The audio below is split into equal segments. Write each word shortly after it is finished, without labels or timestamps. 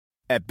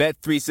At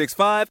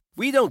Bet365,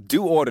 we don't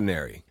do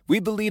ordinary. We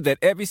believe that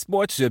every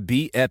sport should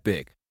be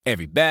epic.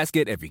 Every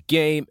basket, every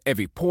game,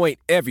 every point,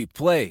 every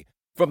play.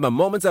 From the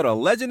moments that are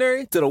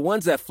legendary to the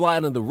ones that fly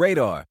under the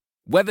radar.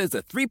 Whether it's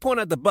a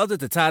three-pointer at the buzzer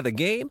to tie the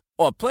game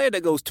or a player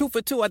that goes 2 for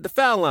 2 at the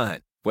foul line.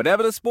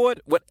 Whatever the sport,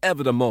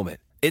 whatever the moment.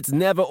 It's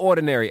never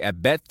ordinary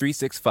at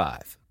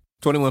Bet365.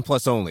 21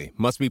 plus only.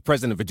 Must be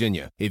present in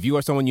Virginia. If you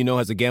or someone you know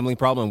has a gambling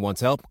problem and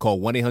wants help,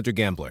 call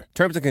 1-800-GAMBLER.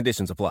 Terms and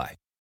conditions apply.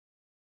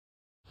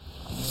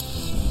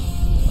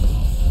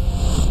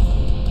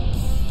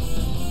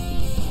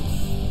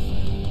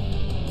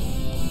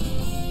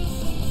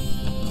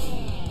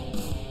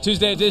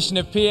 Tuesday edition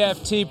of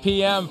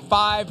PFTPM,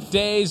 5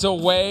 days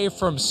away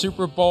from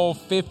Super Bowl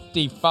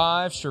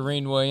 55.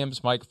 Charean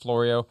Williams, Mike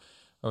Florio.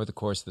 Over the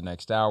course of the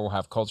next hour, we'll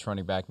have Colts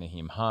running back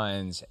Nyheim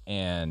Hines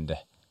and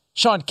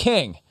Sean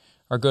King,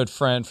 our good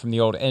friend from the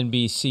old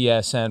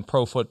NBCSN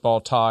Pro Football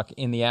Talk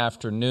in the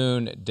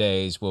afternoon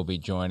days, will be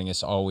joining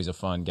us. Always a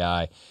fun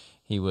guy.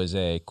 He was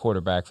a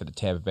quarterback for the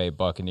Tampa Bay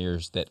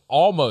Buccaneers that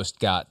almost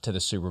got to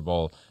the Super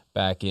Bowl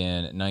back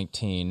in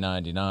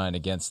 1999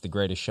 against the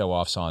greatest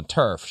show-offs on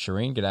turf.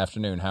 Charean, good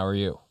afternoon. How are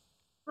you?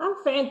 I'm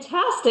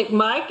fantastic,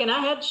 Mike, and I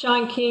had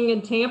Sean King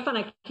in Tampa, and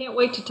I can't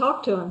wait to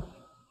talk to him.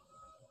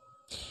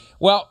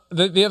 Well,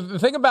 the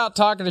thing about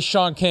talking to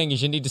Sean King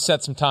is you need to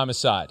set some time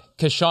aside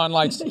because Sean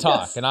likes to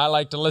talk, Yes. and I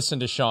like to listen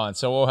to Sean,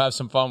 so we'll have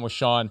some fun with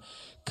Sean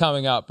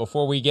coming up.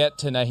 Before we get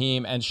to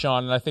Nyheim and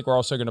Sean, and I think we're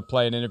also going to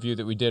play an interview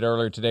that we did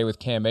earlier today with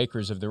Cam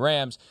Akers of the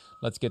Rams,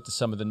 let's get to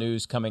some of the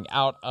news coming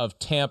out of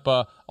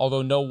Tampa.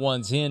 Although no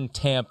one's in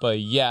Tampa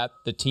yet,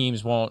 the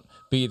teams won't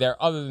be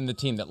there other than the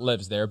team that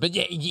lives there. But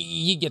yeah,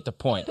 you get the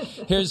point.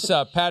 Here's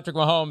Patrick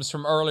Mahomes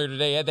from earlier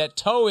today. He had that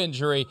toe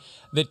injury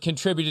that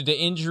contributed to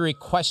injury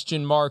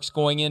question marks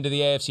going into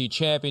the AFC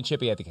Championship.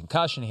 He had the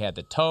concussion. He had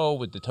the toe.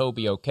 Would the toe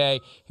be okay?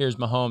 Here's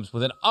Mahomes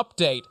with an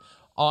update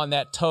on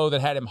that toe that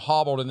had him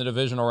hobbled in the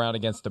divisional round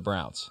against the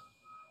Browns.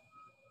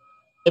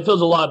 It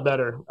feels a lot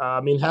better.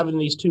 Having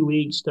these 2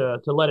 weeks to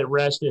let it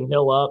rest and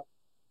heal up,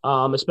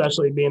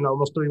 especially being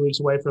almost 3 weeks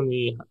away from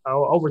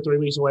over 3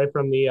 weeks away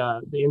from the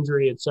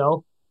injury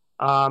itself.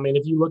 And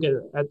if you look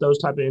at those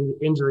type of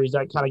injuries,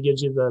 that kind of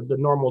gives you the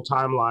normal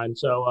timeline.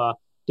 So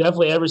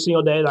definitely every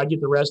single day that I get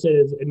to rest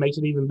it makes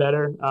it even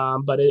better.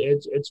 But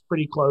it's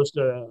pretty close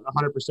to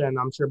 100%.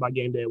 I'm sure by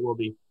game day it will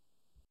be.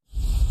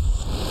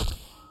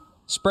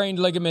 Sprained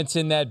ligaments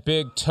in that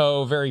big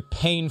toe, very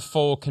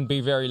painful, can be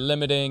very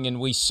limiting, and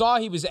we saw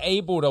he was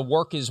able to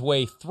work his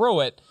way through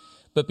it,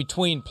 but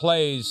between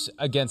plays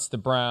against the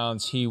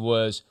Browns, he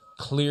was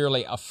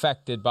clearly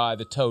affected by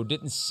the toe.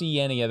 Didn't see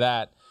any of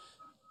that,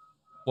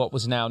 what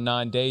was now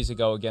 9 days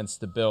ago against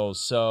the Bills,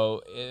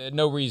 so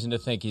no reason to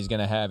think he's going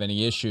to have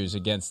any issues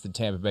against the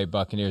Tampa Bay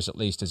Buccaneers, at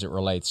least as it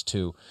relates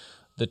to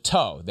the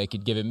toe. They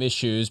could give him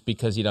issues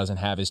because he doesn't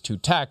have his 2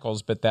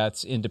 tackles, but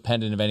that's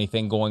independent of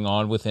anything going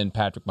on within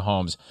Patrick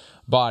Mahomes'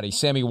 body.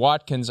 Sammy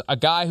Watkins, a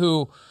guy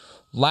who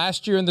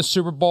last year in the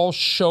Super Bowl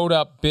showed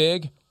up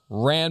big,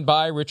 ran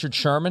by Richard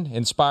Sherman,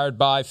 inspired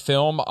by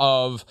film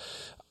of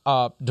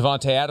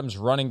Devontae Adams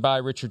running by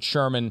Richard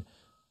Sherman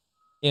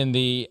in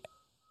the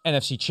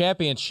NFC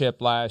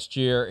Championship last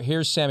year.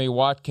 Here's Sammy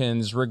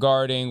Watkins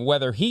regarding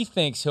whether he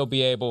thinks he'll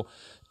be able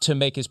to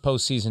make his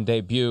postseason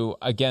debut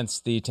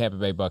against the Tampa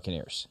Bay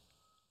Buccaneers.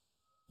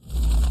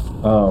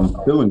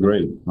 Feeling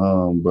great,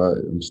 but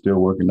I'm still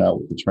working out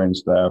with the training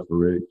staff for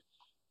Rick,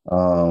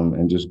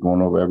 and just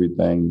going over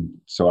everything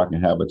so I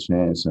can have a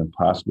chance and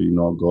possibly,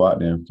 go out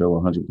there and feel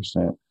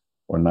 100%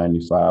 or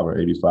 95 or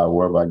 85,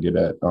 wherever I get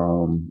at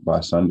by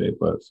Sunday.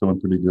 But feeling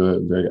pretty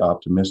good, very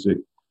optimistic,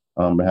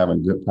 been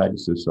having good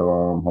practices.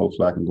 So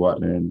hopefully I can go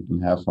out there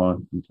and have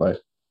fun and play.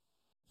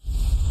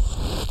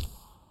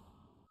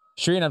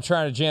 Charean, I'm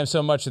trying to jam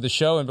so much of the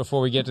show in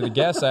before we get to the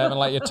guests, I haven't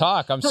let you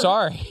talk. I'm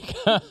sorry.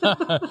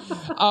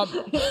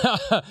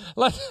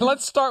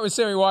 Let's start with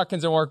Sammy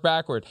Watkins and work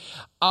backward.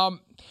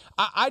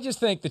 I just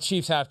think the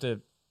Chiefs have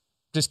to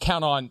just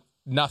count on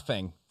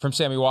nothing from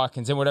Sammy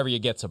Watkins, and whatever you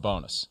get's a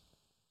bonus.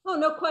 Oh,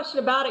 no question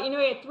about it. He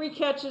had 3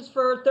 catches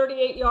for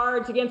 38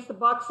 yards against the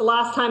Bucs the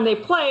last time they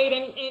played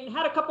and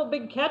had a couple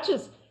big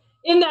catches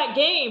in that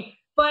game.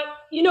 But,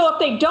 if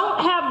they don't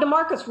have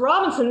Demarcus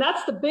Robinson,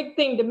 that's the big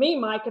thing to me,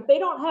 Mike. If they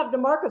don't have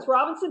Demarcus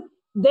Robinson,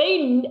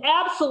 they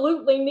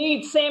absolutely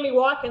need Sammy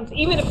Watkins,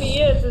 even if he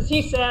is, as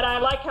he said, I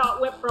like how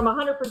it went from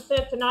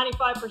 100% to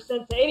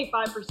 95% to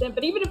 85%.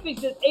 But even if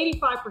he's just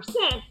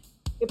 85%,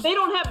 if they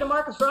don't have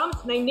Demarcus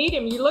Robinson, they need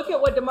him. You look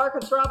at what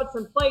Demarcus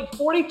Robinson played,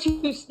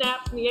 42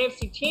 snaps in the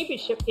AFC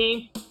Championship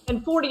game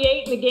and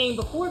 48 in the game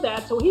before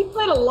that. So he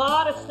played a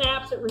lot of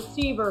snaps at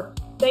receiver.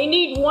 They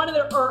need one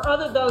or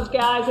other of those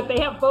guys. If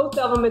they have both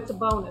of them, it's a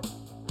bonus.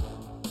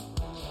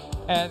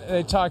 And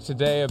they talked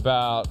today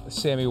about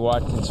Sammy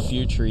Watkins'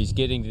 future. He's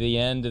getting to the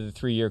end of the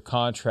 3-year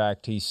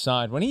contract he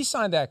signed. When he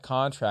signed that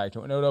contract,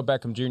 when Odell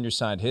Beckham Jr.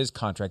 signed his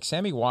contract,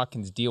 Sammy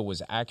Watkins' deal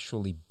was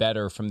actually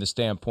better from the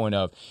standpoint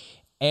of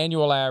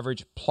annual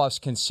average, plus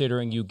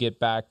considering you get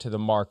back to the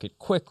market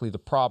quickly. The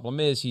problem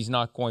is he's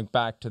not going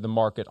back to the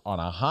market on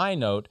a high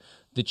note.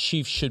 the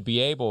Chiefs should be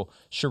able,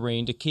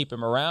 Shireen, to keep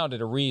him around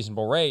at a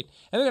reasonable rate.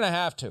 And they're going to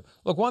have to.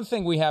 Look, one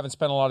thing we haven't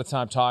spent a lot of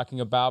time talking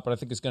about, but I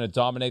think is going to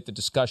dominate the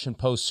discussion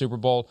post-Super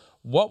Bowl,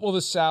 what will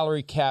the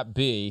salary cap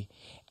be,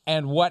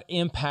 and what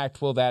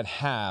impact will that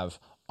have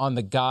on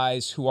the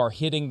guys who are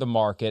hitting the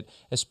market,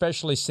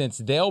 especially since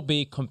they'll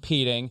be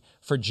competing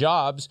for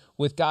jobs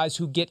with guys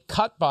who get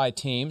cut by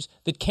teams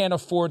that can't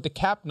afford the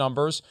cap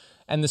numbers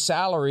and the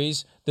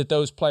salaries that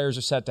those players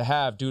are set to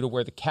have due to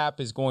where the cap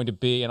is going to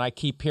be. And I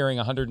keep hearing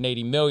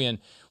 $180 million,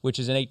 which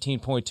is an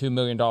 $18.2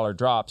 million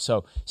drop.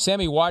 So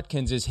Sammy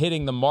Watkins is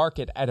hitting the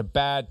market at a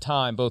bad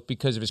time, both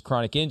because of his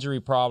chronic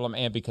injury problem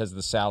and because of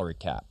the salary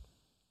cap.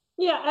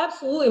 Yeah,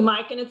 absolutely,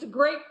 Mike. And it's a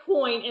great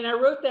point. And I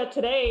wrote that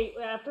today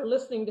after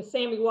listening to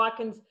Sammy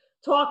Watkins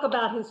talk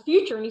about his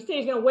future. And he said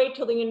he's going to wait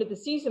till the end of the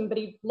season, but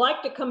he'd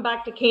like to come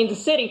back to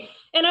Kansas City.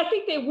 And I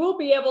think they will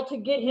be able to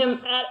get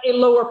him at a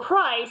lower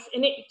price.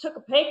 And it took a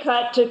pay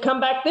cut to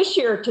come back this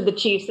year to the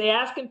Chiefs. They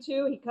asked him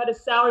to. He cut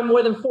his salary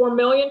more than $4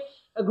 million,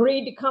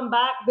 agreed to come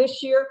back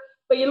this year.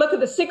 But you look at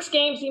the 6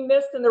 games he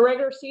missed in the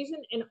regular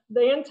season and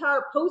the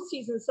entire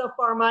postseason so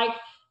far, Mike,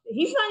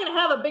 he's not going to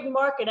have a big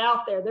market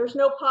out there. There's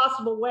no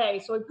possible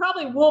way. So he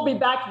probably will be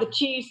back to the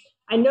Chiefs.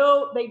 I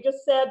know they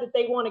just said that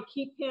they want to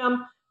keep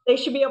him. They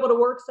should be able to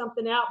work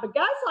something out. But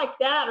guys like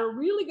that are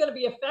really going to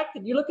be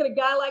affected. You look at a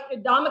guy like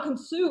Ndamukong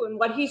Suh and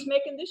what he's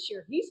making this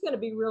year. He's going to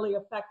be really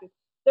affected.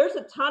 There's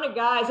a ton of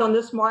guys on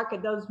this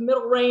market, those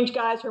middle range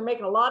guys who are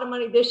making a lot of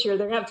money this year.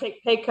 They're going to have to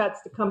take pay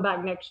cuts to come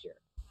back next year.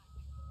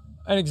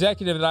 An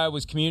executive that I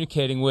was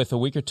communicating with a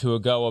week or two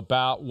ago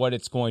about what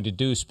it's going to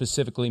do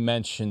specifically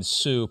mentioned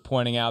Suh,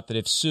 pointing out that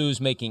if Suh's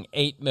making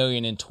 $8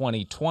 million in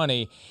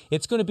 2020,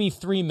 it's going to be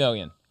 $3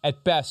 million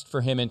at best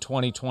for him in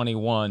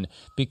 2021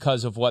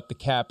 because of what the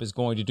cap is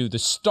going to do. The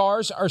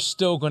stars are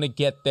still going to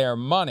get their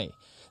money.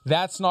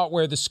 That's not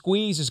where the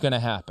squeeze is going to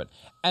happen.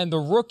 And the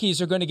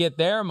rookies are going to get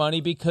their money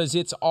because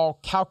it's all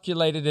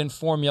calculated and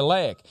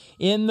formulaic.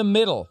 In the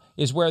middle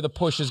is where the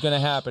push is going to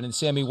happen. And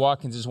Sammy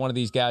Watkins is one of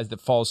these guys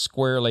that falls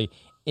squarely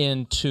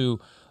into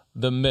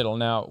the middle.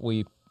 Now,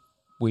 we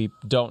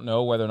don't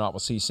know whether or not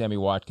we'll see Sammy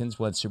Watkins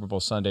when Super Bowl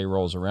Sunday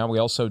rolls around. We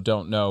also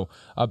don't know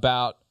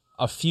about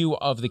a few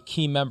of the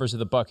key members of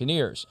the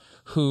Buccaneers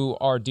who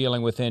are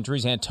dealing with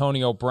injuries.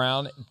 Antonio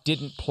Brown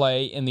didn't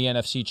play in the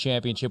NFC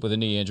Championship with a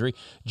knee injury.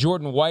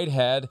 Jordan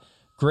Whitehead,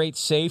 great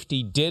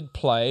safety, did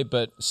play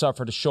but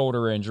suffered a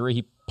shoulder injury.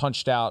 He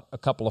punched out a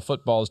couple of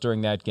footballs during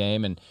that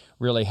game and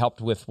really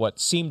helped with what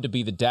seemed to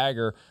be the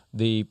dagger,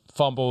 the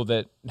fumble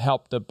that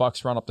helped the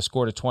Bucs run up the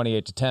score to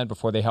 28-10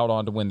 before they held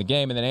on to win the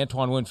game. And then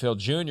Antoine Winfield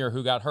Jr.,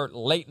 who got hurt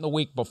late in the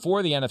week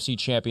before the NFC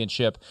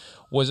Championship,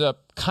 was a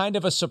kind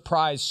of a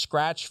surprise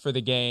scratch for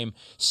the game.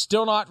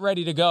 Still not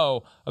ready to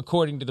go,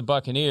 according to the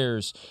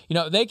Buccaneers. You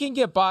know, they can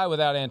get by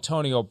without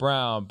Antonio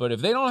Brown, but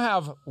if they don't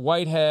have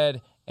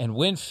Whitehead and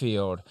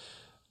Winfield,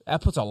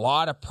 that puts a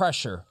lot of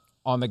pressure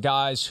on the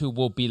guys who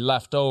will be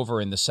left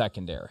over in the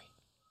secondary.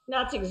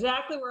 That's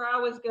exactly where I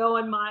was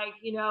going, Mike.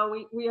 You know,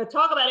 we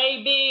talk about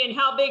AB and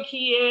how big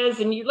he is,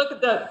 and you look at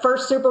the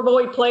first Super Bowl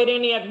he played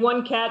in, he had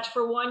 1 catch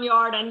for 1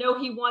 yard. I know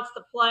he wants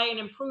to play and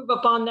improve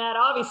upon that.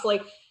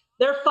 Obviously,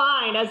 they're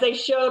fine, as they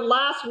showed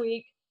last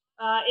week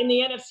in the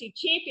NFC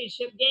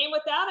Championship game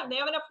without him. They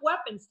have enough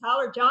weapons.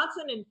 Tyler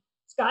Johnson and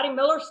Scotty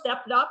Miller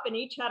stepped up and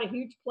each had a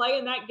huge play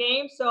in that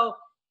game. So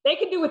they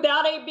can do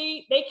without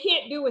AB. They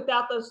can't do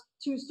without those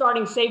 2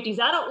 starting safeties.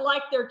 I don't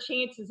like their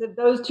chances if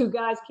those 2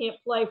 guys can't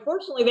play.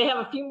 Fortunately, they have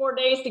a few more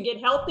days to get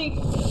healthy.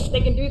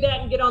 They can do that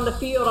and get on the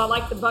field. I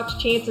like the Bucs'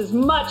 chances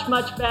much,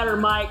 much better,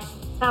 Mike,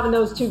 having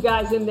those 2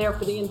 guys in there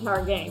for the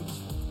entire game.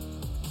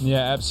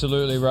 Yeah,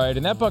 absolutely right.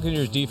 And that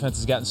Buccaneers defense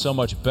has gotten so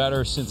much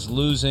better since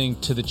losing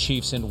to the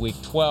Chiefs in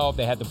Week 12.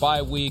 They had the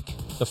bye week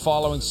the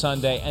following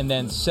Sunday, and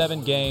then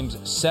 7 games,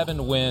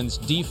 7 wins,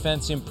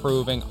 defense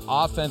improving,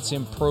 offense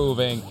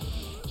improving.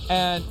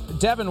 And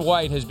Devin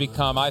White has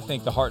become, I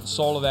think, the heart and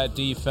soul of that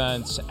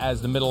defense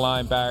as the middle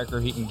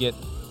linebacker. He can get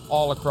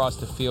all across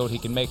the field. He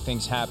can make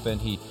things happen.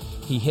 He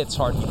hits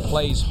hard. He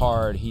plays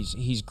hard.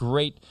 He's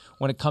great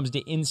when it comes to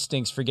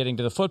instincts for getting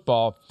to the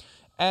football.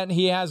 And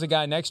he has a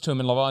guy next to him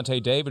in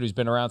Lavonte David who's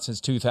been around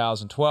since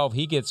 2012.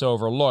 He gets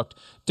overlooked.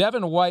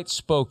 Devin White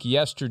spoke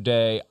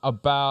yesterday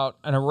about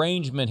an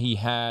arrangement he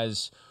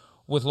has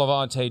with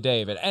Lavonte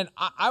David. And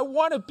I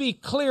want to be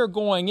clear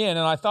going in,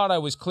 and I thought I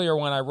was clear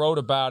when I wrote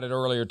about it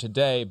earlier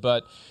today,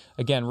 but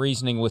again,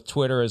 reasoning with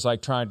Twitter is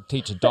like trying to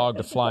teach a dog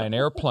to fly an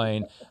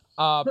airplane.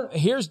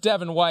 Here's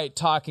Devin White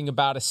talking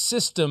about a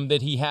system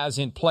that he has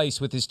in place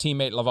with his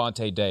teammate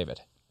Lavonte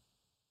David.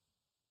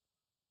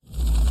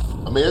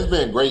 I mean, it's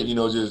been great, he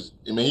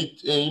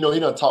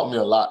done taught me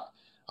a lot,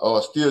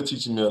 still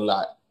teaching me a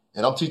lot.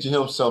 And I'm teaching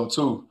him some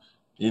too,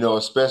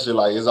 especially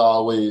like it's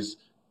always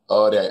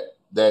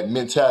that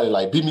mentality,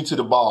 like beat me to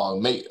the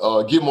ball,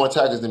 get more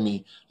tackles than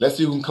me. Let's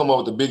see who can come up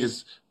with the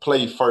biggest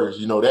play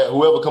first. That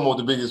whoever come up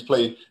with the biggest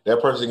play,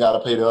 that person got to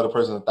pay the other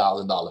person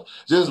 $1,000.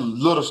 Just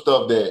little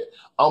stuff that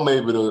I'm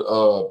able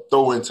to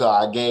throw into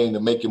our game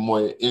to make it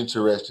more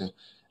interesting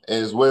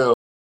as well.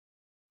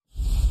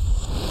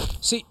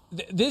 See,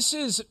 this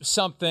is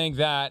something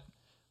that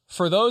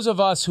for those of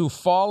us who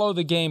follow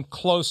the game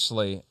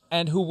closely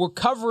and who were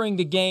covering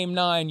the game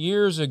 9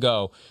 years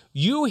ago,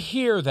 you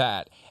hear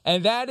that,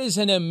 and that is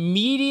an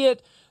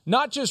immediate,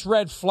 not just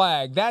red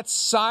flag, that's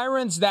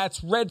sirens,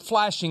 that's red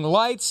flashing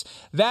lights,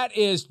 that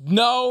is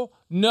no,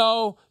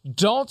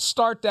 don't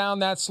start down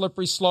that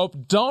slippery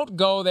slope, don't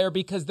go there,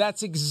 because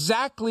that's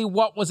exactly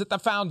what was at the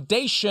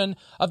foundation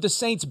of the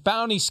Saints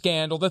bounty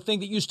scandal, the thing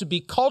that used to be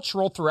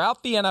cultural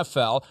throughout the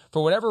NFL.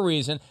 For whatever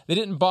reason, they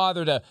didn't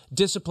bother to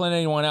discipline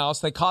anyone else.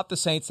 They caught the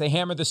Saints, they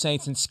hammered the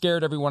Saints, and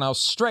scared everyone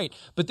else straight.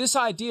 But this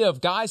idea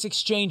of guys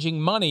exchanging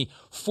money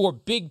for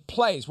big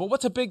plays, well,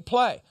 what's a big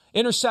play?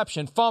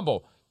 Interception,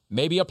 fumble,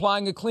 maybe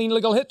applying a clean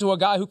legal hit to a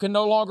guy who can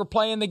no longer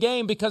play in the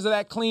game because of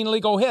that clean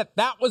legal hit.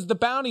 That was the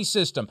bounty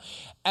system.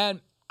 And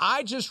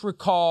I just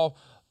recall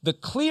the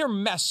clear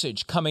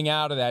message coming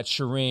out of that,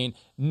 Shireen: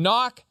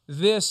 knock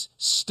this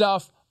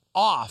stuff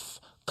off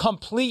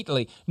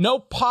completely. No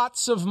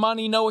pots of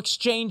money, no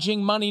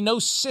exchanging money, no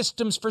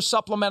systems for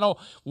supplemental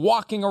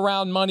walking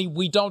around money.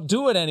 We don't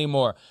do it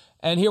anymore.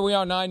 And here we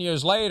are 9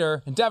 years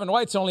later, and Devin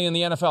White's only in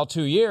the NFL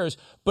 2 years,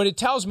 but it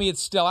tells me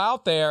it's still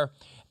out there.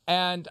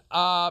 And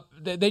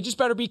they just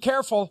better be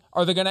careful,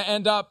 or they're going to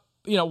end up,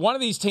 one of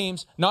these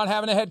teams not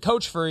having a head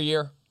coach for a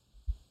year.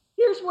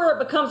 Here's where it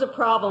becomes a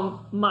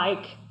problem,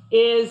 Mike,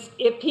 is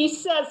if he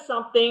says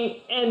something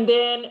and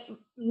then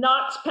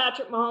knocks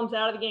Patrick Mahomes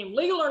out of the game,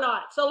 legal or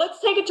not. So let's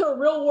take it to a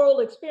real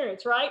world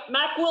experience, right?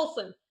 Mack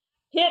Wilson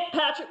hit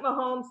Patrick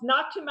Mahomes,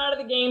 knocked him out of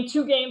the game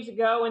 2 games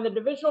ago in the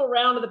divisional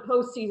round of the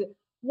postseason.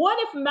 What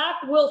if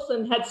Mack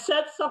Wilson had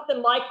said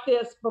something like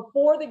this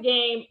before the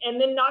game and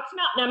then knocks him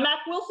out? Now, Mack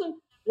Wilson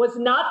was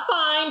not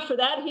fined for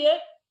that hit.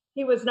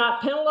 He was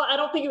not penalized. I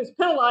don't think he was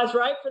penalized,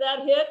 right, for that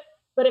hit.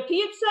 But if he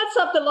had said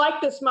something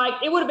like this, Mike,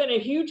 it would have been a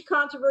huge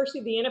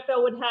controversy. The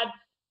NFL would have had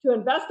to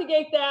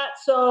investigate that.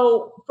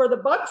 So for the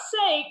Bucs'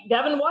 sake,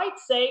 Devin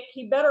White's sake,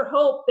 he better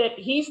hope that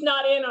he's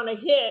not in on a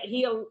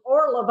hit.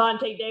 Or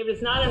Lavonte David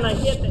is not in a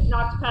hit that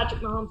knocks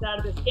Patrick Mahomes out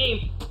of this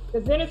game,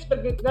 because then it's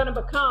going to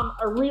become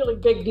a really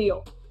big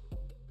deal.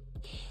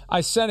 I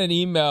sent an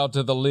email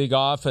to the league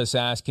office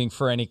asking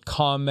for any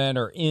comment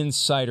or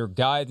insight or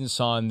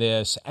guidance on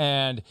this,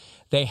 and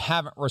they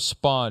haven't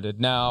responded.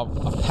 Now,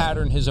 a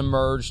pattern has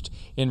emerged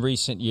in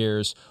recent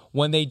years.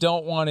 When they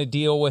don't want to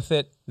deal with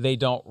it, they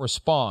don't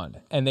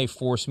respond, and they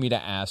force me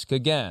to ask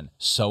again.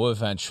 So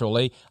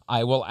eventually,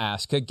 I will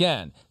ask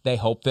again. They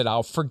hope that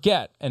I'll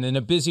forget, and in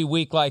a busy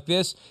week like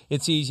this,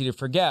 it's easy to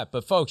forget.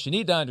 But folks, you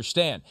need to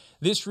understand,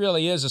 this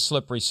really is a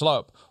slippery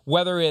slope.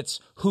 Whether it's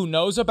who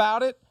knows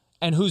about it,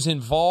 and who's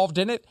involved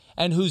in it,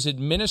 and who's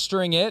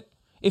administering it.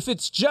 If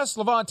it's just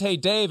Lavonte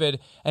David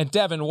and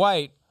Devin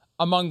White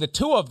among the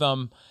two of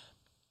them,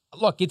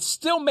 look, it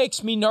still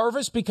makes me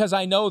nervous because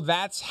I know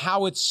that's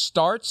how it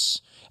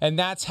starts and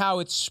that's how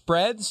it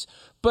spreads.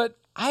 But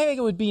I think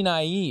it would be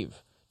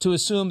naive to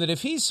assume that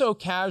if he's so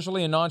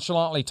casually and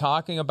nonchalantly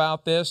talking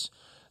about this,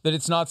 that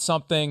it's not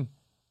something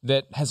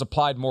that has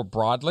applied more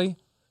broadly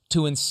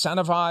to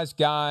incentivize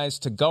guys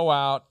to go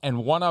out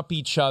and one-up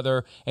each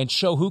other and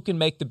show who can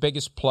make the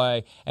biggest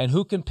play and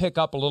who can pick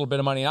up a little bit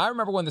of money. And I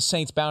remember when the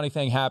Saints bounty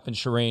thing happened,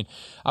 Shireen,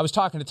 I was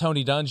talking to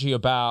Tony Dungy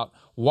about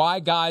why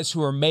guys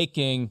who are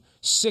making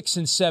 6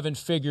 and 7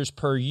 figures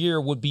per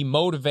year would be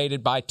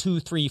motivated by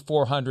 $200,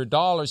 $300,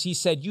 $400. He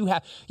said,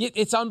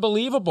 it's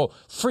unbelievable.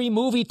 Free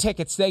movie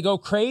tickets, they go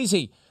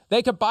crazy.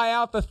 They could buy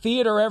out the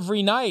theater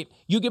every night.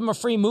 You give them a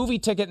free movie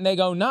ticket and they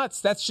go nuts.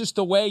 That's just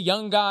the way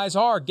young guys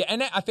are.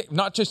 And I think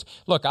not just,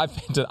 look,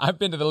 I've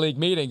been to the league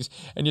meetings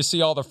and you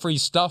see all the free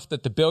stuff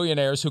that the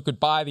billionaires who could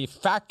buy the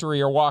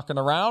factory are walking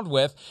around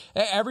with.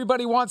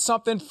 Everybody wants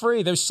something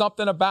free. There's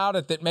something about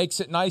it that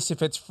makes it nice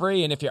if it's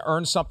free. And if you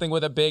earn something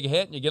with a big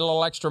hit and you get a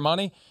little extra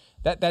money,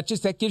 that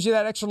gives you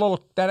that extra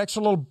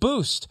little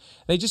boost.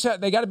 They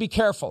got to be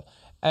careful.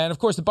 And, of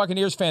course, the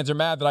Buccaneers fans are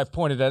mad that I've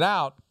pointed it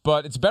out,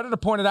 but it's better to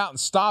point it out and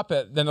stop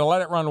it than to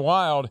let it run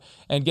wild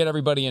and get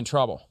everybody in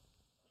trouble.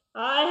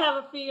 I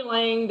have a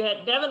feeling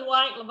that Devin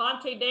White and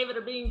Lavonte David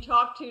are being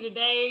talked to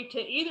today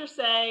to either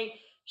say,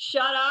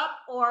 shut up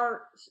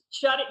or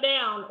shut it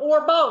down,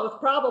 or both,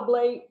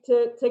 probably,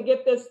 to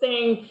get this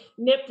thing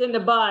nipped in the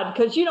bud,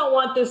 because you don't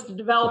want this to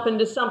develop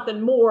into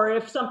something more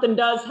if something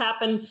does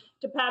happen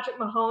to Patrick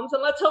Mahomes,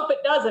 and let's hope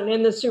it doesn't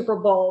in the Super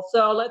Bowl.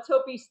 So let's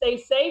hope he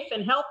stays safe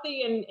and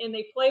healthy and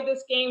they play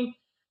this game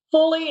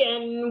fully,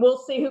 and we'll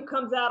see who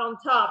comes out on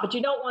top. But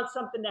you don't want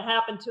something to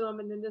happen to him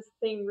and then this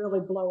thing really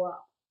blow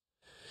up.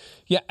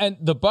 Yeah, and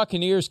the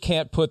Buccaneers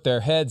can't put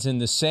their heads in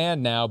the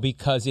sand now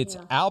because it's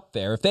out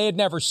there. If they had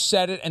never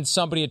said it and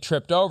somebody had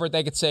tripped over it,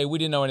 they could say, we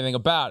didn't know anything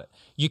about it.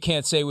 you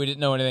can't say we didn't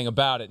know anything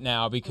about it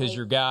now because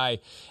your guy,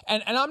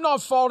 and I'm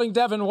not faulting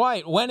Devin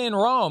White. When in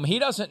Rome, he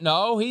doesn't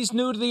know. He's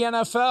new to the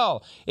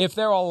NFL. If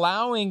they're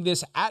allowing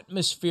this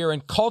atmosphere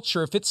and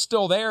culture, if it's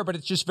still there, but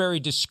it's just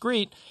very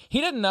discreet, he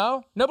didn't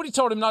know. Nobody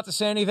told him not to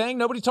say anything.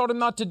 Nobody told him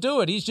not to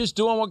do it. He's just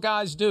doing what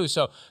guys do.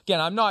 So,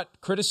 again, I'm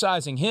not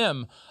criticizing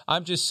him.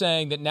 I'm just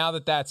saying that now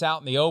that that's out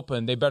in the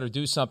open, they better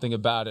do something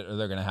about it or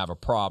they're going to have a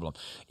problem.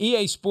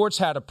 EA Sports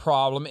had a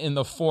problem in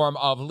the form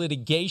of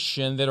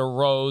litigation that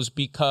arose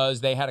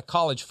because they had a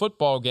college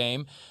football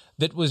game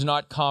that was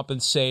not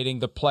compensating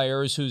the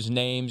players whose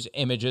names,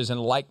 images,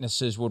 and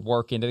likenesses would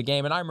work into the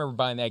game. And I remember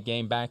buying that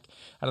game back,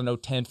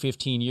 10,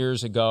 15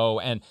 years ago,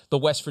 and the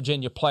West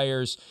Virginia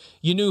players,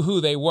 you knew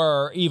who they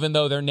were, even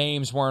though their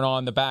names weren't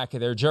on the back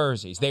of their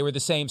jerseys. They were the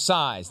same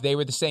size. They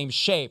were the same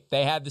shape.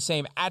 They had the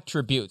same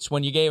attributes.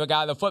 When you gave a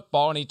guy the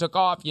football and he took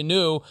off, you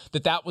knew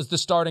that that was the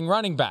starting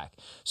running back.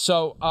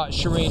 So,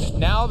 Shireen,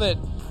 now that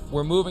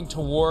we're moving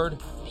toward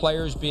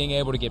players being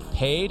able to get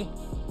paid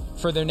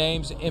for their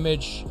names,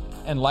 image,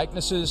 and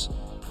likenesses,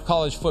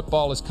 college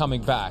football is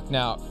coming back.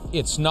 Now,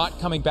 it's not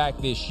coming back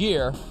this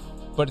year,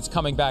 but it's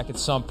coming back at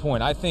some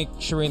point. I think,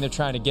 Shireen, they're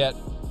trying to get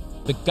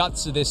the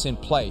guts of this in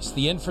place,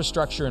 the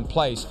infrastructure in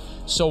place,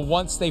 so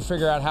once they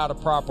figure out how to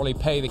properly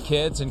pay the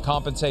kids and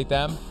compensate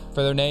them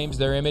for their names,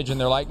 their image, and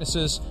their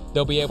likenesses,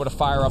 they'll be able to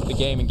fire up the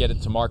game and get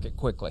it to market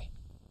quickly.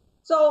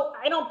 So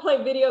I don't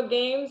play video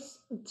games.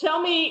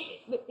 Tell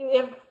me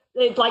if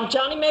it's like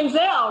Johnny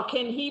Manziel,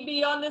 can he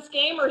be on this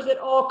game, or is it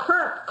all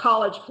current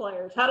college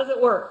players? How does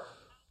it work?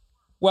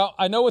 Well,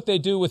 I know what they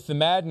do with the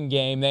Madden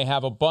game. They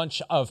have a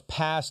bunch of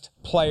past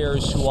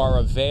players who are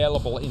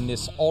available in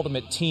this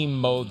Ultimate Team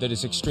mode that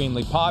is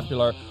extremely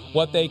popular.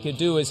 What they could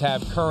do is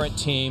have current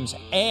teams,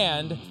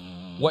 and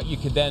what you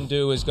could then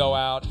do is go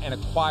out and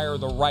acquire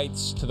the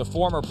rights to the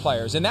former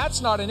players. And that's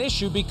not an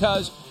issue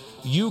because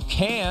you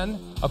can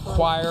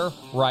acquire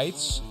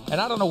rights, and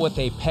I don't know what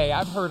they pay.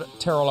 I've heard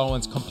Terrell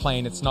Owens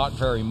complain it's not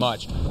very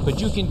much, but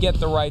you can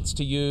get the rights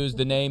to use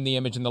the name, the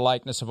image, and the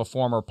likeness of a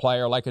former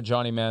player like a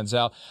Johnny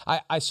Manziel.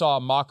 I saw a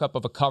mock-up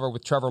of a cover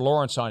with Trevor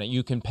Lawrence on it.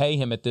 You can pay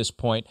him at this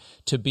point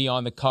to be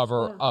on the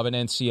cover of an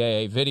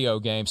NCAA video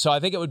game. So I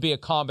think it would be a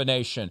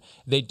combination.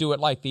 They do it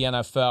like the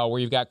NFL,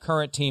 where you've got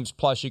current teams,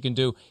 plus you can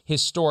do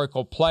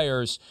historical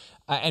players.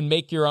 And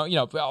make your own,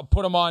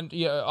 put them on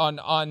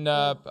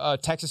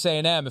Texas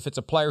A&M if it's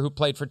a player who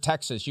played for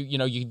Texas.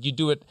 You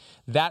do it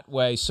that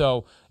way.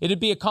 So it'd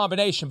be a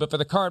combination. But for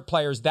the current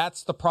players,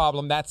 that's the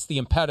problem. That's the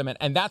impediment.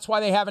 And that's why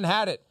they haven't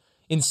had it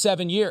in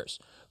 7 years,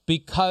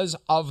 because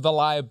of the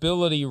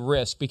liability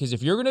risk. Because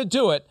if you're going to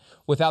do it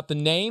without the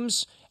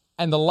names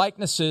and the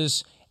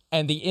likenesses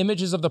and the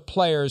images of the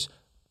players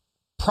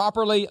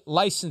properly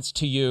licensed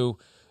to you,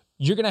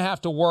 you're going to have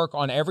to work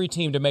on every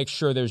team to make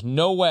sure there's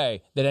no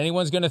way that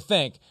anyone's going to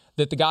think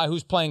that the guy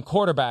who's playing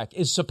quarterback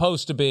is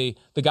supposed to be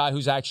the guy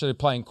who's actually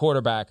playing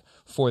quarterback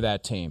for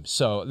that team.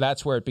 So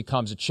that's where it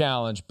becomes a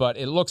challenge. But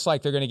it looks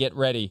like they're going to get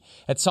ready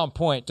at some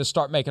point to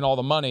start making all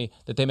the money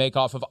that they make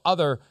off of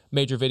other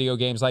major video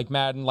games like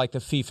Madden, like the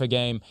FIFA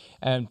game.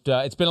 And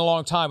it's been a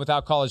long time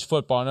without college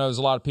football. I know there's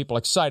a lot of people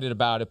excited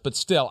about it. But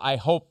still, I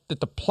hope that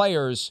the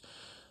players,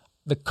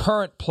 the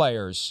current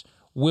players,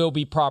 will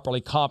be properly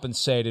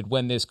compensated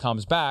when this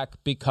comes back,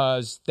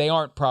 because they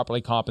aren't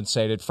properly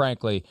compensated,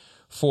 frankly,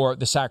 for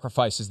the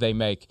sacrifices they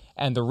make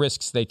and the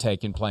risks they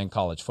take in playing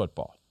college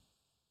football.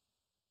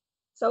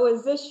 So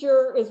is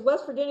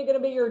West Virginia going to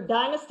be your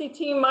dynasty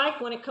team, Mike,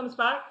 when it comes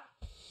back?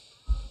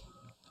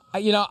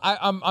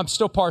 I'm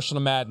still partial to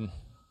Madden,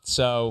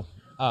 so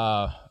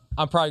I'm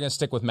probably going to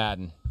stick with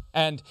Madden.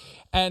 And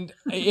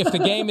if the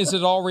game is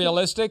at all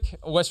realistic,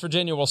 West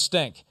Virginia will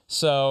stink.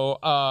 So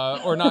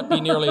or not be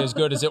nearly as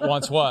good as it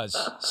once was.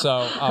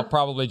 So I'll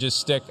probably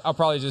just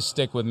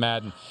stick with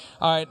Madden.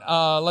 All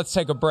right, let's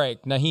take a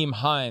break. Nyheim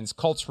Hines,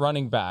 Colts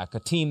running back, a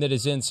team that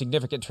is in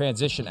significant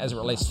transition as it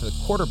relates to the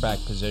quarterback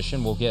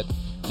position. We'll get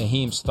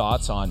Nyheim's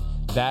thoughts on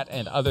that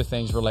and other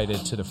things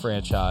related to the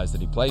franchise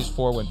that he plays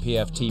for when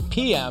PFT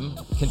PM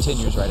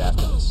continues right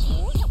after this.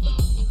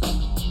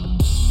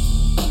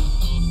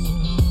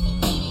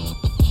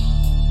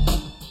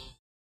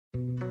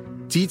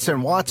 Dietz &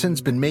 Watson's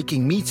been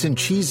making meats and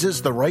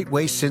cheeses the right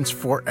way since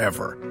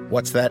forever.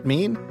 What's that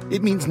mean?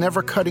 It means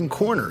never cutting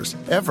corners,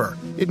 ever.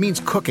 It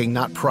means cooking,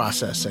 not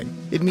processing.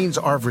 It means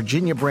our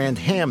Virginia brand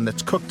ham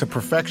that's cooked to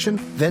perfection,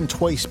 then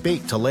twice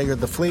baked to layer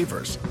the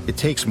flavors. It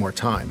takes more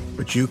time,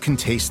 but you can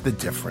taste the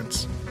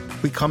difference.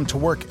 We come to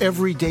work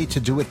every day to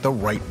do it the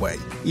right way,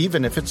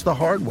 even if it's the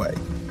hard way.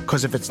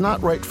 Because if it's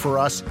not right for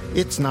us,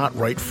 it's not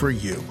right for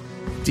you.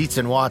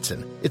 Dietz &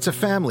 Watson, it's a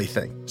family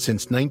thing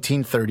since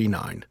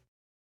 1939.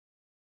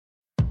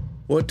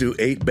 What do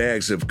 8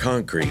 bags of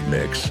concrete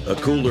mix, a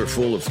cooler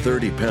full of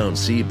 30-pound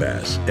sea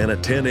bass, and a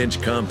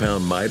 10-inch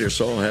compound miter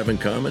saw have in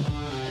common?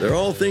 They're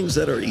all things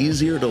that are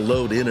easier to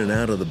load in and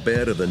out of the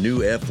bed of the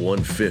new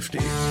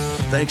F-150.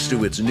 Thanks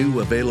to its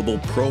new available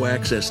Pro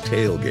Access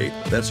tailgate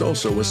that's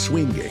also a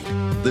swing gate.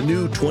 The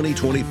new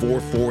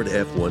 2024 Ford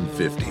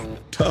F-150.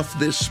 Tough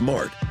this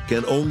smart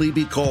can only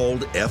be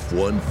called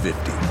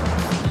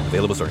F-150.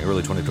 Available starting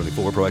early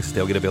 2024. Pro Access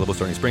tailgate available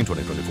starting spring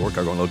 2024.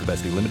 Cargo and load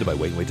capacity limited by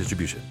weight and weight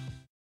distribution.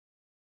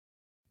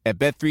 At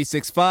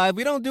Bet365,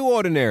 we don't do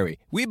ordinary.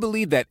 We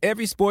believe that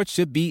every sport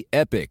should be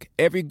epic.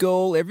 Every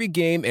goal, every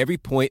game, every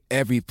point,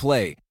 every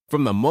play.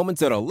 From the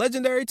moments that are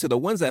legendary to the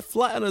ones that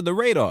fly under the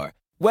radar.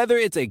 Whether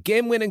it's a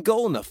game-winning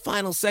goal in the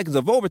final seconds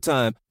of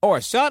overtime or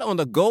a shot on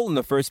the goal in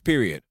the first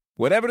period.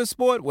 Whatever the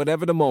sport,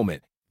 whatever the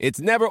moment. It's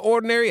never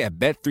ordinary at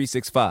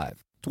Bet365.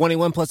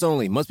 21 plus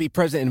only. Must be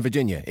present in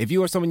Virginia. If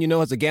you or someone you know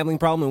has a gambling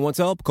problem and wants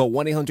help, call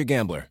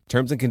 1-800-GAMBLER.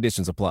 Terms and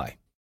conditions apply.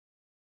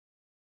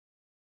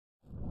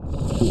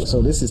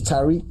 So this is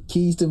Tyreek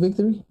keys to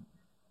victory?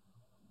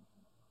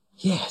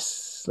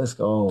 Yes. Let's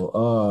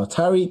go.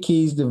 Tyreek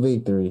keys to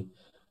victory.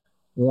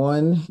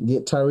 1,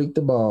 get Tyreek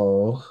the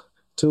ball.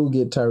 2,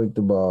 get Tyreek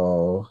the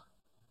ball.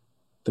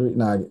 3,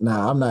 I'm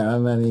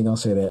not even gonna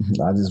say that.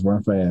 I just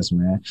run fast,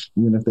 man.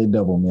 Even if they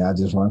double me, I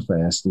just run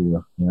fast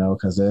still.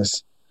 Because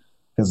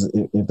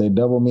if they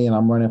double me and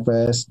I'm running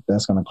fast,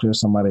 that's gonna clear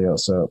somebody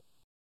else up.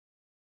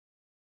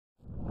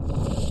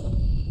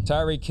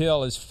 Tyreek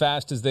Hill as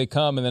fast as they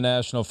come in the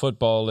National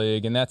Football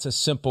League, and that's a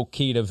simple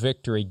key to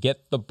victory.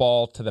 Get the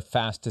ball to the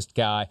fastest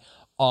guy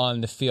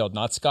on the field,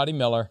 not Scotty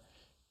Miller.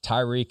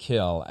 Tyreek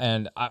Hill.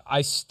 And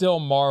I still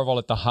marvel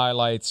at the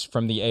highlights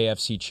from the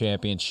AFC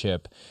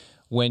Championship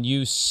when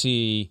you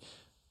see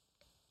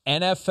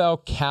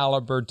NFL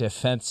caliber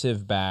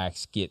defensive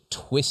backs get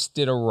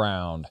twisted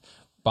around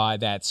by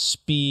that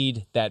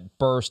speed, that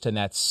burst, and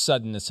that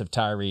suddenness of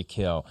Tyreek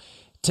Hill.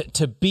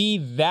 To be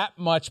that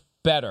much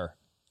better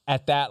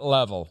at that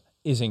level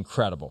is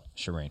incredible,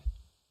 Shireen.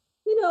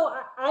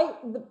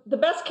 The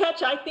best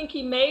catch I think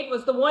he made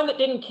was the one that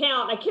didn't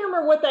count. I can't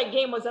remember what that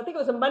game was. I think it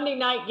was a Monday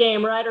night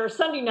game, right, or a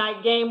Sunday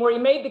night game where he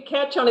made the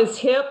catch on his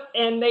hip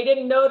and they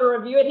didn't know to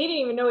review it. He didn't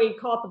even know he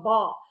caught the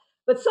ball.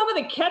 But some of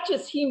the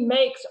catches he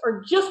makes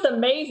are just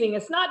amazing.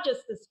 It's not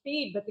just the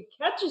speed, but the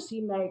catches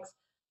he makes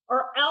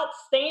are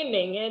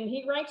outstanding, and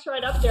he ranks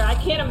right up there. I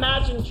can't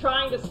imagine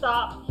trying to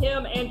stop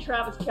him and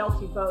Travis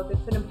Kelce both.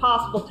 It's an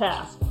impossible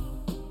task.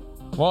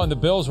 Well, and the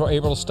Bills were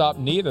able to stop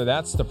neither.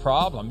 That's the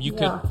problem. You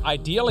could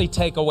ideally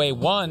take away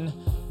one.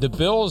 The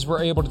Bills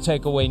were able to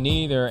take away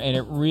neither, and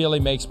it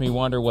really makes me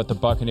wonder what the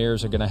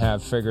Buccaneers are going to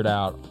have figured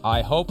out.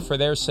 I hope for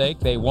their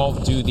sake they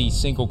won't do the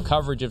single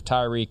coverage of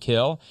Tyreek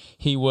Hill.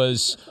 He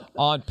was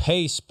on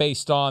pace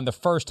based on the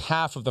first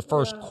half of the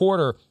first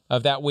quarter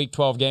of that Week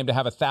 12 game to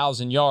have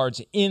 1,000 yards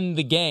in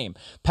the game.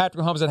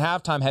 Patrick Mahomes at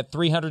halftime had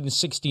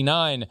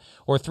 369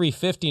 or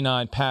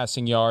 359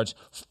 passing yards,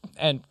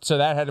 and so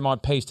that had him on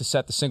pace to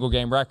set the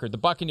single-game record. The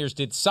Buccaneers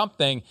did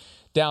something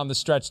down the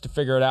stretch to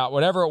figure it out.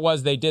 Whatever it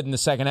was they did in the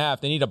second half,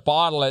 they need to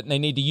bottle it, and they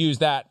need to use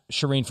that,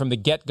 Shireen, from the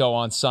get-go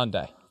on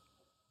Sunday.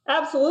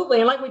 Absolutely.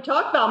 And like we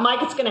talked about,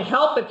 Mike, it's going to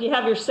help if you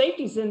have your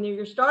safeties in there,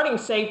 your starting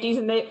safeties.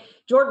 And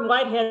Jordan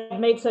Whitehead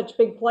made such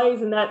big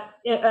plays in that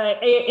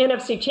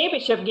NFC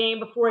Championship game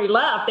before he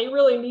left. They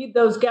really need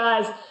those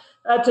guys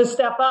to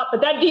step up.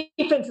 But that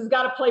defense has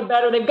got to play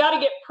better. They've got to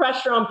get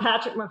pressure on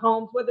Patrick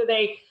Mahomes. Whether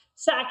they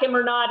sack him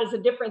or not is a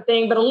different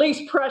thing, but at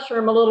least pressure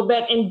him a little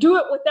bit and do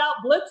it without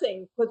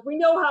blitzing, because we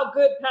know how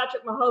good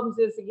Patrick Mahomes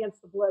is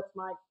against the blitz,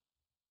 Mike.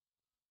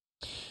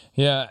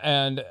 Yeah,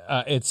 and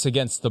it's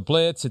against the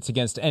blitz. It's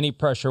against any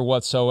pressure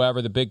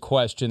whatsoever. The big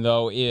question,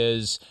 though,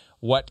 is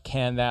what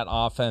can that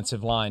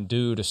offensive line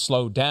do to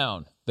slow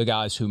down the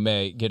guys who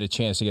may get a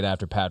chance to get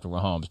after Patrick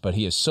Mahomes? But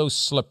he is so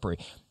slippery.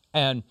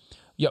 And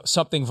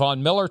something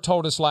Von Miller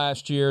told us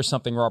last year,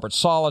 something Robert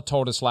Saleh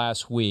told us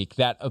last week,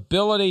 that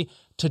ability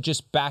to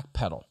just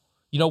backpedal.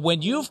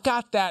 When you've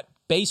got that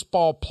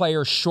baseball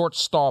player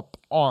shortstop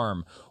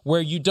arm where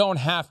you don't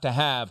have to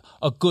have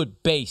a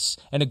good base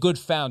and a good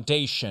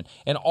foundation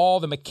and all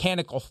the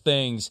mechanical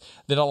things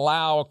that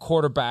allow a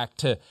quarterback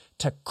to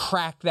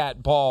crack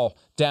that ball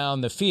down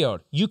the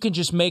field. You can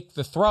just make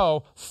the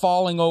throw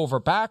falling over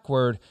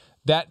backward.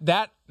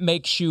 That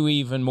makes you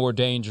even more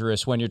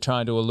dangerous when you're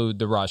trying to elude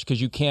the rush,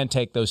 because you can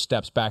take those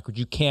steps backward.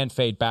 You can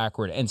fade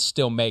backward and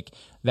still make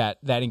that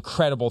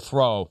incredible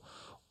throw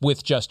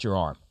with just your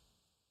arm.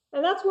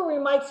 And that's where we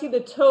might see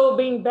the toe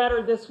being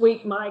better this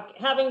week, Mike,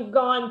 having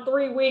gone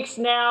 3 weeks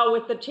now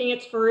with the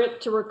chance for it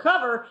to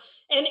recover.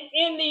 And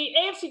in the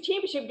AFC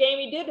Championship game,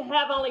 he did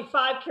have only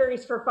 5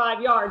 carries for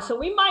 5 yards. So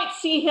we might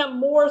see him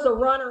more as a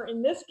runner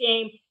in this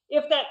game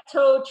if that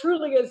toe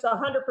truly is 100%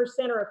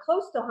 or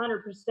close to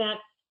 100%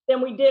 than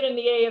we did in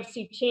the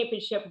AFC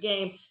Championship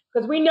game.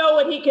 Because we know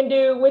what he can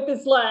do with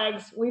his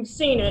legs. We've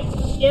seen it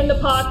in the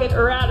pocket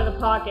or out of the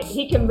pocket.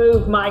 He can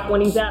move, Mike,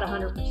 when he's at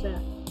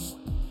 100%.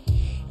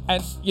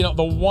 And,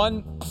 the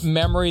one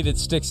memory that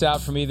sticks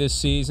out for me this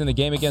season, the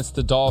game against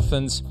the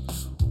Dolphins,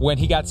 when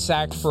he got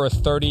sacked for a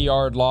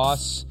 30-yard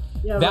loss,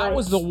 that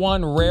was the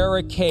one rare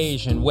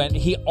occasion when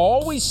he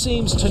always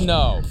seems to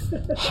know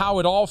how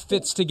it all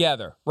fits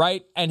together,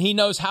 right? And he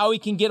knows how he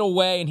can get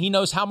away, and he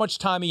knows how much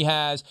time he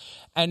has.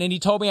 And then he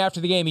told me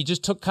after the game, he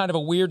just took kind of a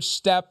weird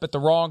step at the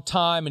wrong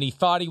time, and he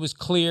thought he was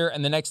clear,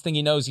 and the next thing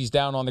he knows, he's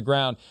down on the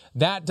ground.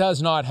 That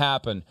does not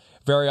happen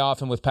very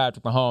often with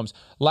Patrick Mahomes.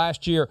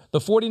 Last year, the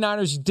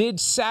 49ers did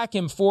sack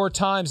him 4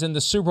 times in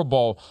the Super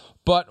Bowl,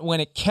 but when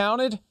it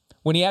counted,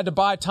 when he had to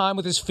buy time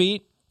with his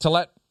feet to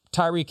let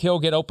Tyreek Hill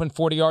get open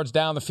 40 yards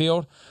down the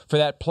field for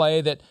that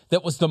play that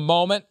was the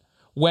moment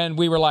when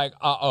we were like,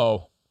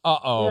 uh-oh.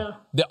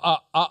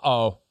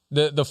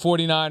 The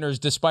 49ers,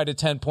 despite a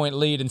 10-point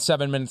lead and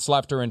 7 minutes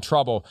left, are in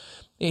trouble.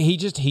 He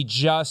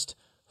just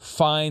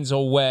finds a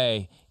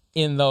way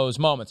in those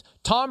moments.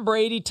 Tom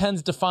Brady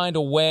tends to find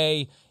a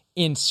way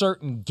in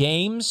certain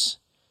games.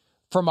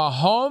 For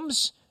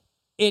Mahomes,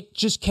 it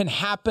just can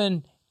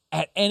happen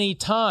at any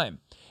time.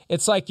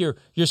 It's like you're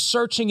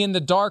searching in the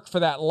dark for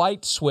that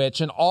light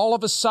switch, and all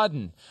of a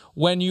sudden,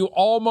 when you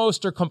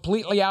almost are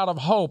completely out of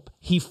hope,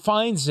 he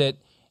finds it,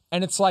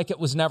 and it's like it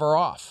was never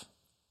off.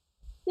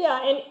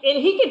 Yeah, and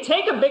he could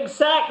take a big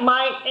sack,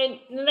 Mike, and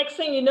the next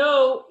thing you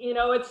know,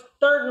 it's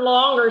 3rd and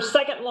long or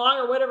 2nd long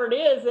or whatever it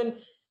is, and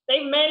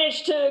they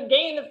managed to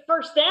gain the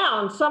first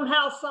down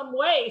somehow, some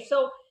way.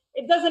 So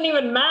it doesn't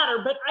even matter.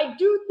 But I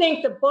do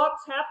think the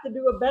Bucs have to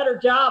do a better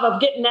job of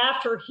getting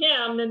after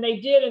him than they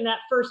did in that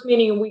first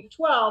meeting in Week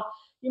 12.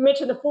 You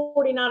mentioned the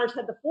 49ers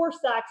had the 4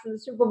 sacks in the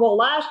Super Bowl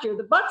last year.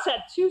 The Bucs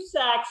had 2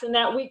 sacks in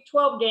that Week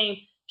 12 game.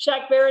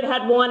 Shaq Barrett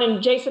had 1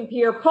 and Jason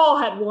Pierre-Paul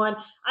had 1.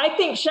 I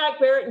think Shaq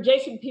Barrett and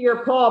Jason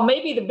Pierre-Paul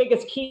may be the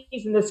biggest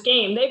keys in this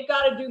game. They've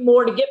got to do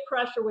more to get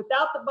pressure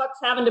without the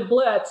Bucs having to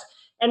blitz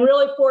and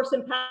really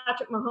forcing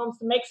Patrick Mahomes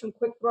to make some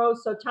quick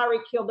throws so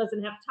Tyreek Hill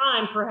doesn't have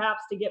time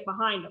perhaps to get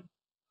behind him.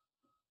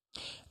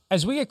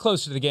 As we get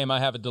closer to the game,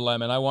 I have a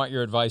dilemma, and I want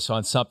your advice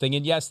on something.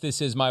 And yes,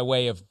 this is my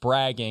way of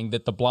bragging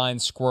that the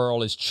blind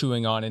squirrel is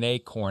chewing on an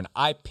acorn.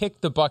 I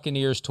picked the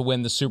Buccaneers to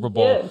win the Super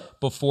Bowl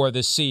before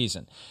this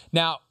season.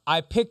 Now, I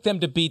picked them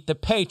to beat the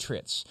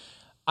Patriots.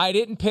 I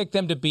didn't pick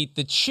them to beat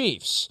the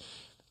Chiefs.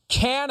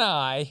 Can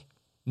I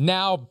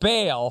now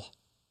bail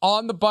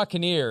on the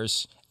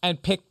Buccaneers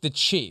and pick the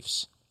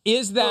Chiefs?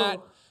 Is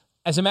that,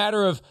 as a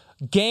matter of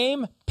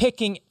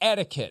game-picking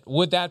etiquette,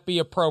 would that be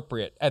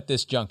appropriate at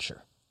this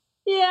juncture?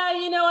 Yeah,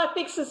 I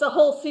think since the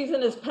whole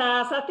season has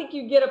passed, I think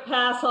you get a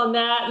pass on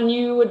that, and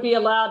you would be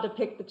allowed to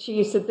pick the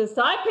Chiefs at this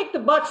time. I picked the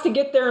Bucs to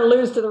get there and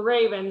lose to the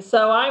Ravens,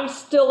 so I'm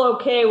still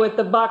okay with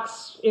the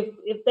Bucs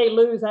if they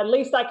lose. At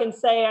least I can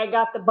say I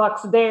got the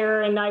Bucs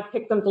there, and I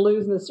picked them to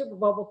lose in the Super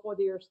Bowl before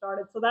the year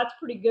started. So that's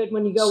pretty good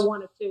when you go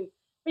 1-2.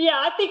 But yeah,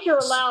 I think you're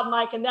allowed,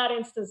 Mike, in that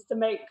instance to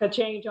make a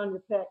change on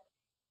your pick.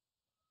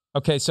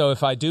 Okay, so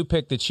if I do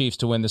pick the Chiefs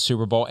to win the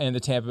Super Bowl and the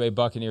Tampa Bay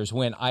Buccaneers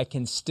win, I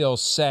can still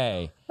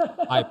say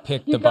I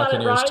picked the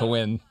Buccaneers to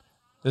win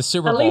the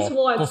Super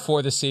Bowl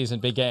before the season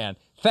began.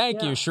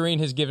 Thank you.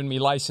 Shireen has given me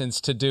license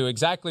to do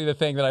exactly the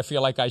thing that I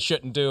feel like I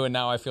shouldn't do, and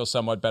now I feel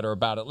somewhat better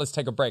about it. Let's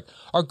take a break.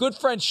 Our good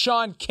friend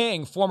Sean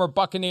King, former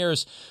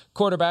Buccaneers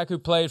quarterback who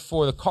played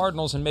for the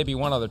Cardinals and maybe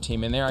one other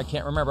team in there. I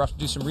can't remember. I have to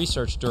do some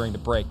research during the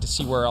break to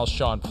see where else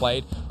Sean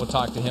played. We'll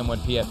talk to him when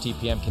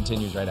PFTPM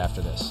continues right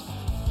after this.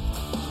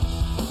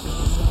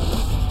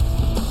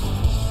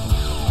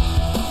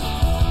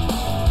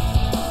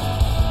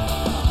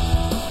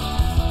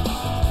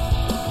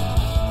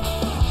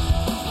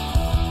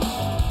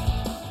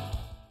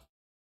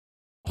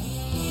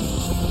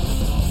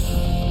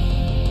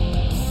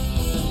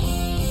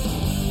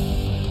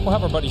 We'll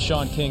have our buddy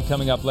Sean King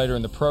coming up later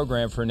in the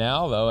program. For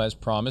now, though, as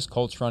promised,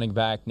 Colts running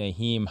back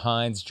Nyheim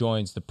Hines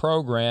joins the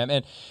program.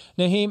 And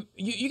Nyheim,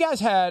 you guys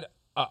had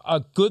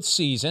a good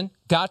season,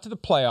 got to the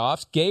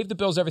playoffs, gave the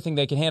Bills everything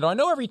they can handle. I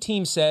know every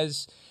team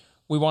says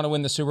we want to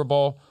win the Super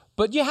Bowl,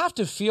 but you have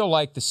to feel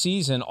like the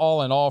season,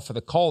 all in all, for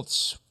the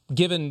Colts,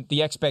 given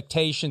the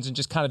expectations and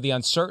just kind of the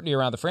uncertainty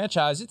around the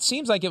franchise, it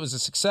seems like it was a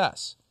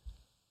success.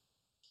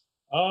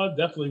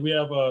 Definitely. We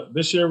have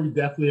this year, we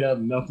definitely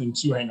have nothing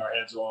to hang our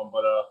heads on,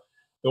 but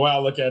the way I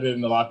look at it,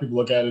 and a lot of people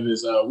look at it,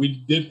 is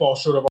we did fall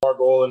short of our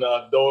goal. And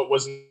though it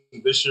wasn't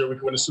this year, we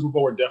could win the Super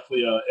Bowl. We're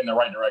definitely in the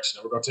right direction.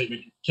 We're going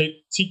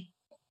to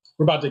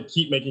we're about to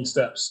keep making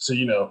steps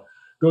to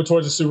go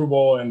towards the Super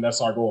Bowl, and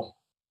that's our goal.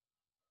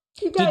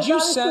 Did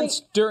you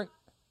sense during?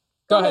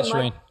 Go ahead,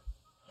 Shireen.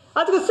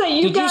 I was going to say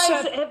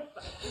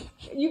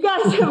you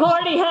guys have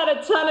already had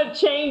a ton of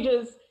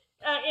changes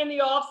in the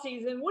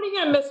offseason. What are you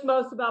going to miss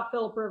most about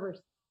Phillip Rivers?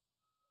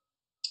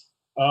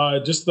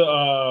 Just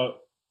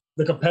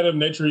the competitive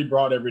nature he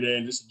brought every day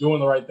and just doing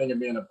the right thing and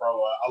being a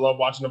pro. I love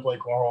watching him play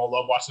cornhole. I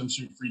love watching him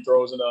shoot free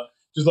throws, and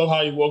just love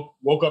how he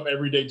woke up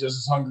every day just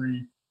as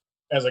hungry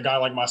as a guy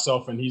like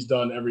myself, and he's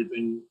done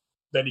everything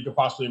that he could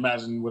possibly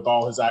imagine with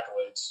all his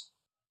accolades.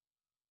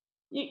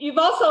 You've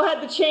also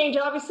had the change,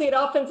 obviously, at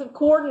offensive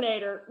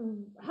coordinator.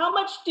 How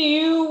much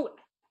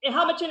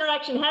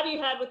interaction have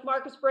you had with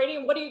Marcus Brady,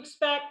 and what do you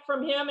expect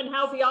from him, and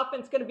how's the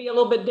offense going to be a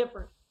little bit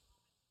different?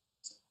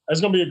 It's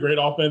going to be a great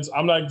offense.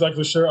 I'm not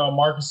exactly sure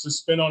Marcus'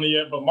 spin on it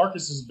yet, but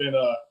Marcus has been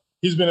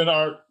he's been in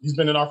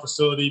our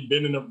facility,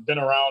 been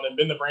around, and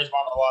been the brains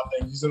behind a lot of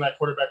things. He's in that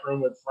quarterback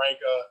room with Frank,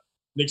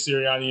 Nick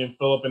Sirianni, and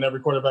Phillip, and every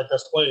quarterback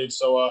that's played.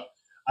 So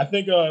I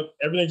think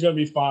everything's going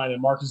to be fine.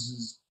 And Marcus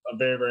is a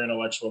very, very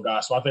intellectual guy.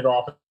 So I think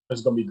our offense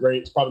is going to be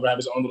great. It's probably going to have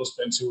his own little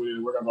spin to it,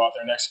 and we're going to go out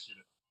there and execute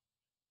it.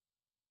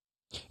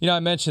 You know, I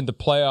mentioned the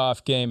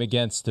playoff game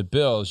against the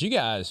Bills. You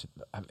guys,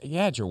 you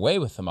had your way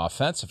with them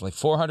offensively.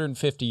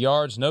 450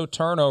 yards, no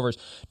turnovers.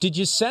 Did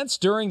you sense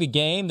during the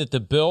game that the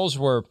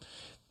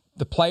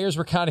players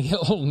were kind of a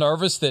little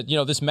nervous that, you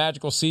know, this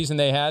magical season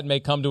they had may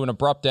come to an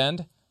abrupt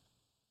end?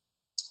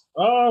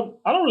 I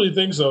don't really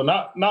think so.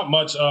 Not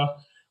much.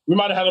 We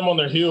might have had them on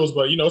their heels,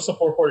 but, you know, it's a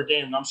 4-quarter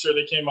game. And I'm sure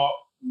they came out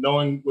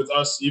knowing with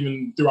us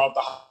even throughout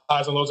the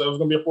highs and lows that it was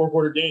going to be a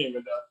 4-quarter game.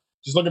 And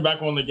just looking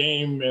back on the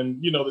game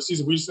and, you know, the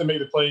season, we just didn't make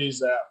the plays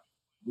that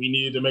we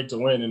needed to make to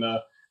win. And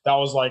that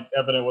was, like,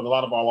 evident with a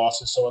lot of our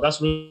losses. So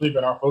that's really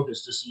been our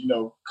focus, just, you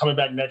know, coming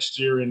back next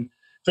year and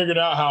figuring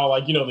out how,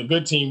 like, you know, the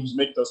good teams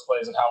make those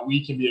plays and how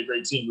we can be a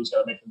great team. We just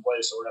got to make them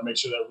plays. So we're going to make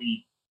sure that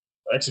we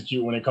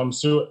execute when it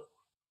comes to it.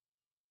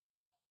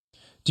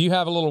 Do you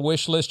have a little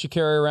wish list you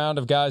carry around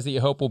of guys that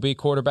you hope will be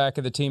quarterback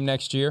of the team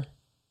next year?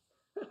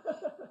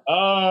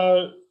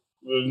 No.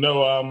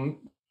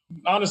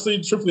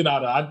 Honestly, truthfully,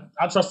 not.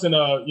 I trust in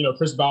you know,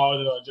 Chris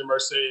Ballard and Jim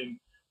Irsay and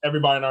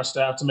everybody in our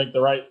staff to make the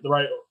right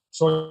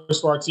choice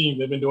for our team.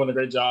 They've been doing a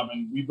great job,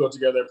 and we've built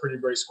together a pretty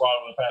great squad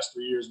over the past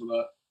 3 years with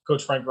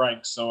Coach Frank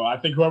Reich. So I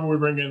think whoever we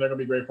bring in, they're going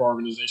to be great for our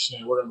organization,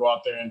 and we're going to go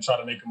out there and try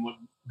to make them look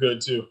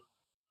good too.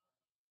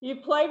 You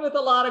played with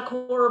a lot of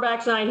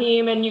quarterbacks,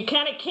 Nyheim, and you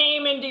kind of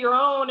came into your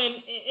own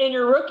in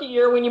your rookie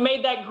year when you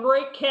made that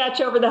great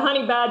catch over the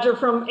Honey Badger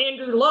from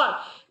Andrew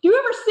Luck. Do you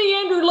ever see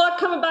Andrew Luck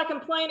coming back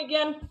and playing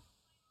again?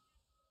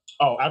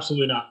 Oh,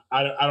 absolutely not.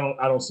 I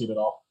don't see it at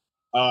all.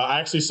 I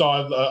actually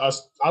saw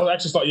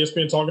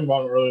ESPN talking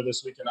about him earlier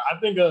this week, and I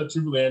think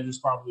truthfully Andrew's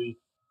probably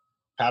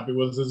happy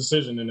with his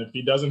decision, and if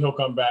he doesn't, he'll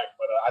come back.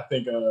 But I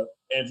think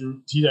Andrew,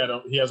 he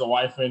has a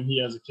wife and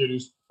he has a kid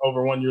who's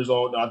over 1 year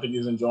old. I think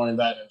he's enjoying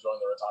that and enjoying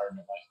the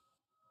retirement life.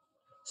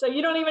 So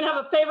you don't even have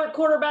a favorite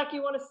quarterback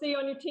you want to see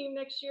on your team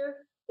next year,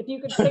 if you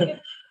could pick it?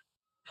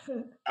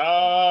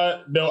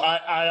 No,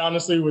 I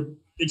honestly would,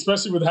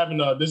 especially with having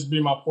this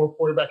be my fourth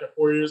quarterback in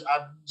 4 years.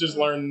 I've just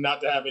learned not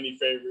to have any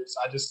favorites.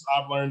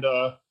 I've learned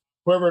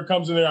whoever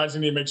comes in there, I just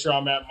need to make sure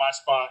I'm at my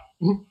spot,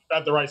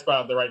 at the right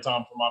spot at the right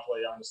time for my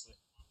play, honestly.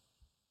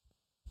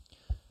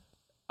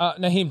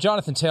 Nyheim,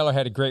 Jonathan Taylor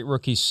had a great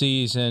rookie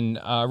season,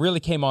 really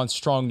came on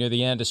strong near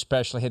the end,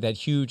 especially had that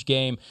huge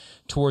game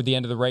toward the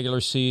end of the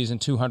regular season,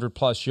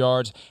 200-plus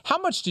yards. How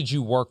much did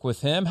you work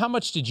with him? How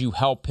much did you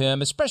help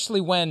him, especially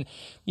when,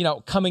 you know,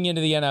 coming into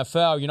the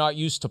NFL, you're not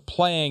used to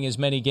playing as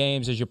many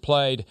games as you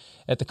played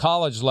at the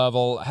college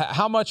level.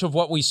 How much of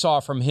what we saw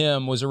from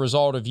him was a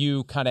result of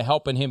you kind of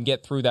helping him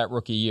get through that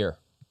rookie year?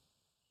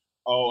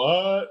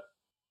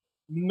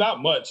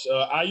 Not much.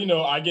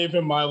 I gave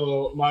him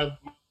my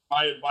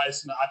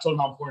advice, and I told him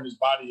how important his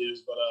body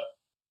is, but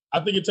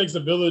I think it takes a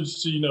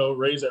village to,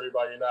 raise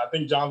everybody. And I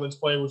think Jonathan's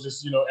play was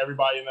just,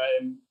 everybody in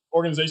that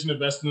organization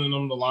investing in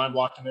him, the line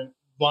blocking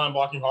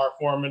hard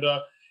for him. And,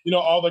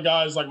 all the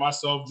guys like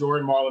myself,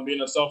 Jordan, Marlon, being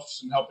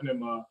unselfish and helping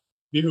him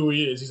be who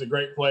he is. He's a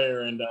great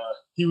player, and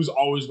he was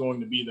always going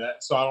to be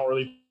that. So I don't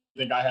really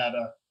think I had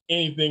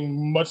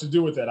anything much to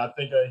do with that. I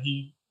think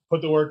he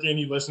put the work in,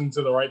 he listened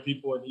to the right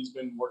people, and he's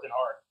been working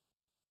hard.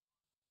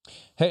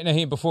 Hey,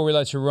 Nyheim, before we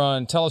let you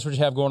run, tell us what you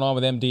have going on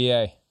with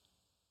MDA.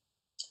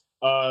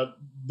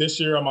 This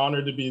year, I'm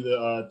honored to be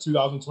the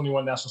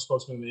 2021 National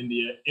Spokesman of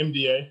the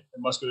MDA, the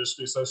Muscular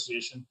Dystrophy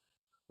Association,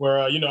 where,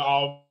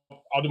 I'll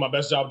do my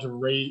best job to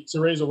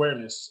raise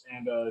awareness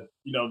and,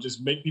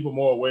 just make people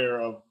more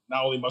aware of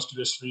not only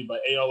muscular dystrophy,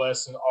 but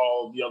ALS and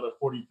all the other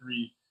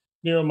 43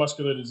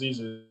 neuromuscular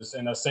diseases.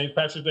 And St.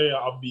 Patrick's Day,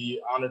 I'll be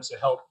honored to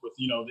help with,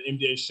 the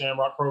MDA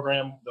Shamrock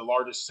program, the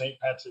largest St.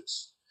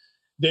 Patrick's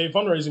Day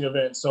fundraising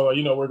event. So,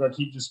 we're going to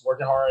keep just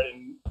working hard.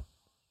 And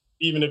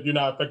even if you're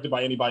not affected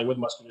by anybody with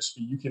muscular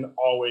dystrophy, you can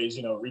always,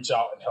 reach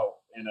out and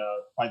help and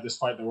fight this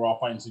fight that we're all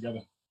fighting together.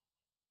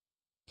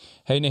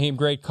 Hey, Nyheim,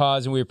 great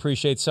cause, and we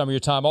appreciate some of your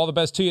time. All the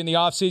best to you in the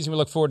offseason. We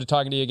look forward to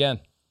talking to you again.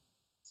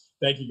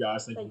 Thank you,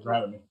 guys. Thank you for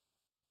having me.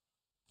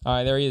 All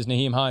right, there he is,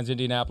 Nyheim Hines,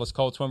 Indianapolis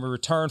Colts. When we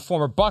return,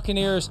 former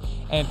Buccaneers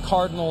and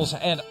Cardinals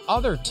and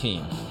other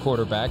team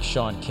quarterback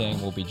Sean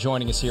King will be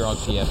joining us here on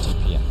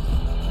PFTPM.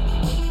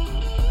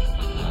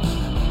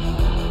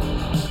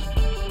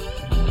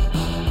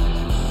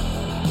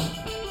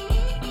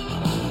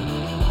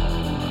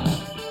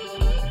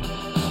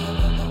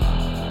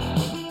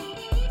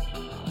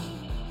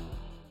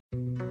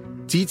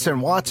 Dietz &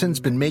 Watson's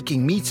been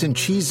making meats and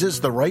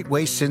cheeses the right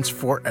way since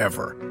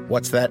forever.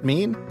 What's that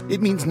mean?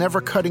 It means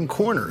never cutting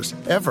corners,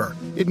 ever.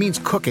 It means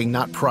cooking,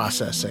 not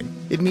processing.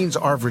 It means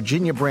our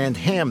Virginia brand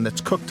ham that's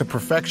cooked to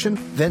perfection,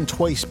 then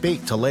twice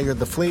baked to layer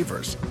the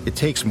flavors. It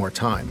takes more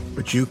time,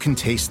 but you can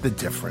taste the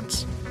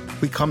difference.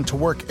 We come to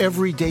work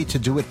every day to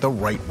do it the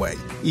right way,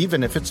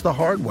 even if it's the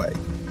hard way.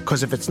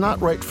 Because if it's not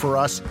right for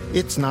us,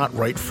 it's not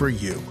right for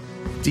you.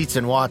 Dietz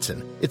 &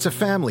 Watson, it's a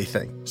family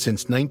thing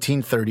since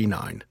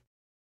 1939.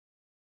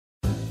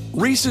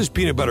 Reese's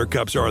Peanut Butter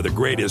Cups are the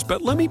greatest,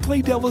 but let me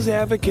play devil's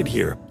advocate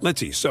here. Let's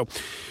see. So,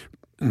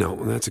 no,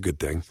 that's a good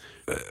thing.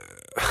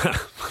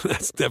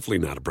 That's definitely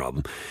not a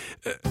problem.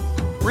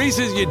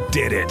 Reese's, you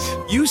did it.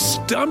 You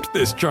stumped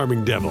this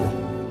charming devil.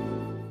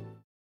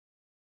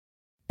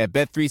 At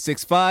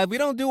Bet365, we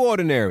don't do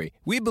ordinary.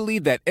 We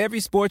believe that every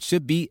sport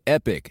should be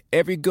epic.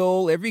 Every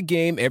goal, every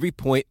game, every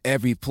point,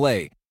 every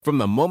play. From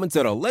the moments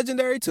that are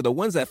legendary to the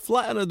ones that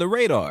fly under the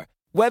radar.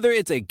 Whether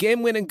it's a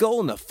game-winning goal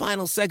in the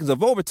final seconds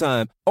of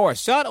overtime or a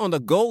shot on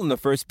the goal in the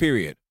first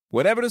period.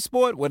 Whatever the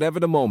sport, whatever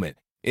the moment.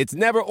 It's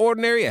never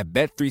ordinary at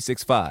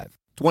Bet365.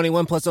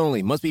 21 plus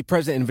only. Must be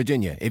present in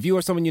Virginia. If you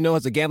or someone you know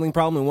has a gambling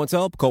problem and wants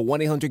help, call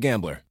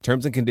 1-800-GAMBLER.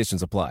 Terms and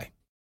conditions apply.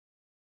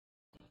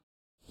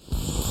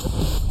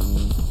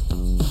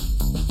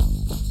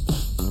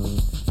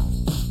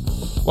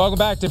 Welcome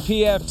back to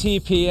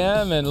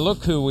PFTPM, and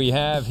look who we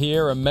have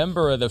here, a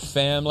member of the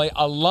family,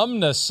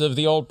 alumnus of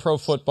the old Pro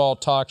Football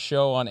Talk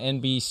Show on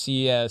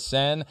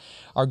NBCSN,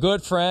 our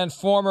good friend,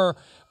 former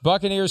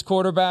Buccaneers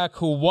quarterback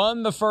who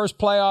won the first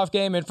playoff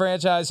game in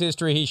franchise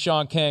history. He's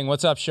Sean King.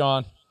 What's up,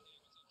 Sean?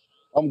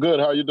 I'm good.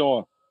 How are you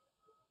doing?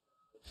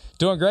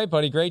 Doing great,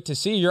 buddy. Great to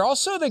see you. You're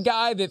also the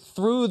guy that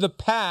threw the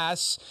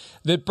pass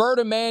that Bert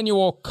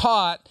Emanuel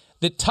caught,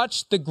 that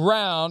touched the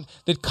ground,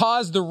 that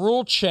caused the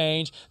rule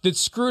change, that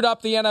screwed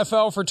up the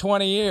NFL for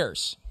 20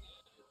 years.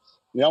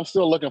 Yeah, I'm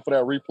still looking for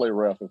that replay,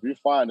 ref. If you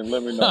find him,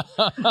 let me know.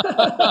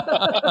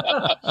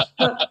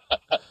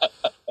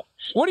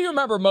 What do you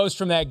remember most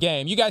from that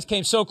game? You guys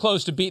came so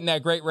close to beating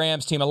that great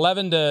Rams team.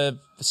 11-6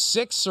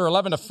 or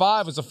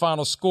 11-5 was the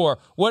final score.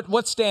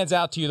 What stands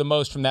out to you the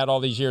most from that all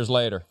these years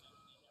later?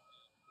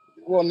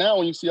 Well, now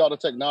when you see all the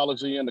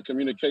technology and the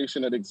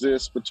communication that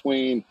exists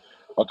between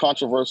a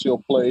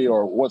controversial play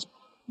or what's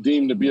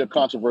deemed to be a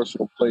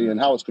controversial play and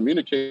how it's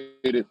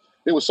communicated,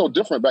 it was so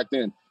different back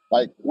then.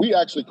 Like, we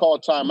actually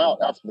called timeout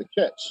after the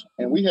catch,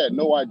 and we had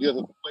no idea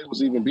that the play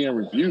was even being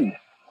reviewed.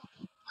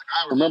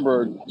 I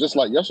remember, just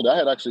like yesterday, I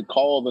had actually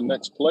called the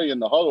next play in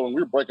the huddle, and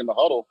we were breaking the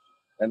huddle,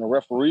 and the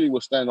referee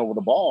was standing over the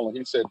ball, and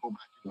he said, go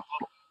back in the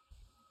huddle.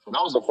 So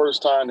that was the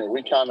first time that we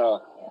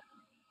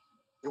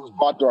it was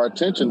brought to our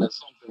attention that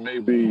something may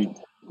be,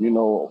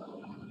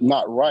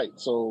 not right.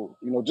 So,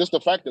 just the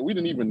fact that we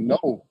didn't even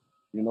know,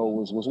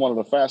 was one of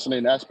the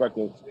fascinating aspects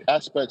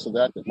of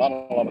that not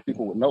a lot of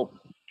people would know.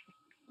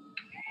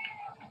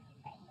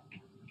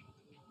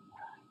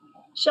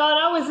 Sean,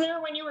 I was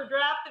there when you were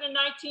drafted in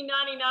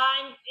 1999,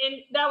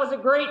 and that was a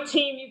great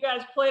team. You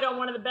guys played on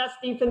one of the best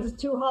defenses,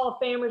 2 Hall of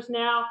Famers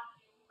now.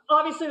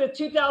 Obviously, the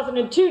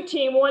 2002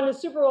 team won the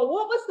Super Bowl.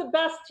 What was the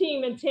best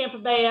team in Tampa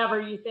Bay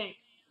ever, you think?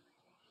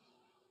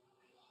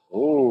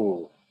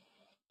 Oh,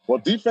 well,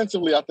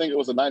 defensively, I think it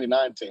was a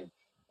 99 team.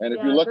 And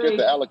if you look at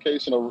the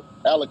allocation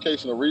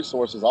of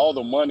resources, all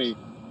the money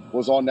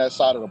was on that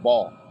side of the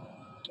ball.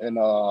 And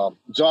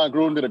John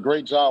Gruden did a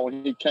great job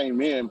when he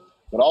came in.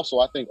 But also,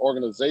 I think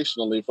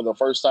organizationally, for the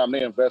first time,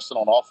 they invested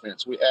on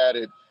offense. We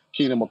added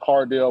Keenan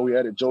McCardell. We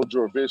added Joe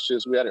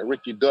Jurevicius. We added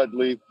Ricky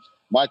Dudley,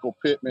 Michael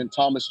Pittman,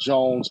 Thomas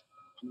Jones.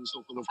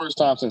 So for the first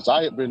time since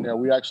I had been there,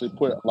 we actually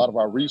put a lot of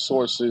our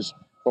resources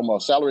from a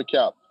salary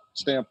cap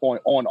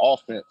standpoint on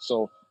offense.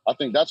 So I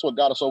think that's what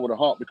got us over the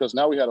hump, because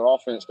now we had an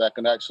offense that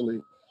can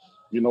actually,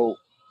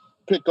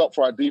 pick up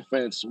for our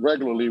defense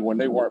regularly when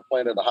they weren't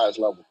playing at the highest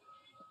level.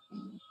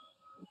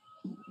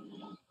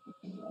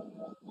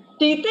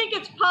 Do you think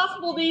it's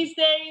possible these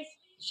days,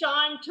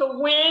 Sean, to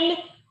win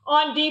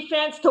on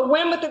defense, to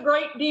win with a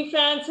great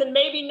defense and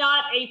maybe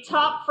not a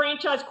top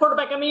franchise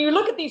quarterback? I mean, you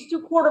look at these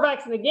 2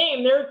 quarterbacks in the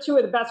game, they're 2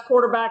 of the best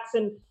quarterbacks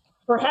and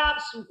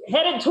perhaps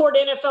headed toward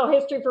NFL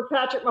history for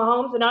Patrick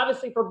Mahomes, and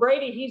obviously for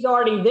Brady, he's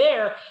already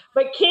there.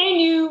 But can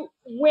you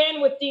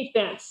win with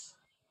defense?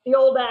 The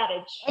old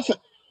adage.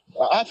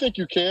 I think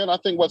you can. I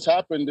think what's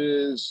happened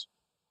is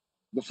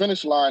the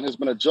finish line has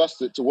been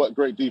adjusted to what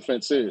great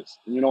defense is.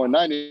 In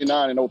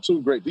 99 and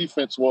 02, great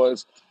defense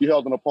was you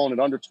held an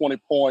opponent under 20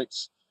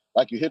 points,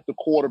 like you hit the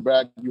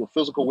quarterback, you were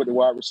physical with the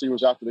wide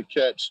receivers after the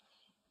catch,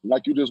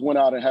 like you just went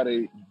out and had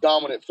a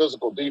dominant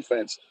physical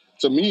defense.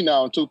 To me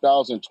now in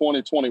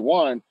 2020,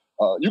 21,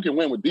 you can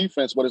win with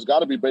defense, but it's got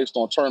to be based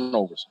on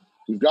turnovers.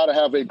 You've got to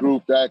have a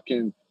group that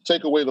can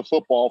take away the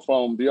football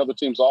from the other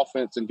team's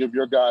offense and give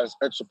your guys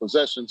extra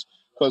possessions,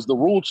 because the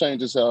rule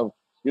changes have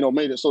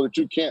made it so that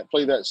you can't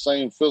play that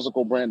same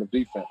physical brand of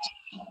defense.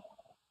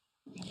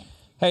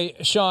 Hey,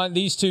 Sean,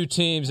 these 2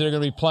 teams that are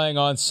going to be playing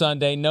on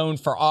Sunday, known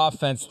for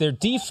offense, their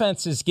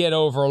defenses get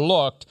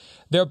overlooked.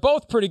 They're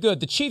both pretty good.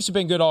 The Chiefs have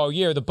been good all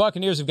year. The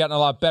Buccaneers have gotten a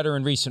lot better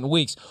in recent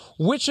weeks.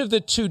 Which of the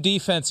 2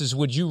 defenses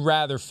would you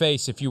rather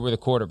face if you were the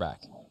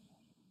quarterback?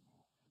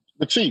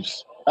 The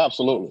Chiefs,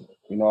 absolutely.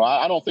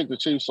 I don't think the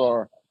Chiefs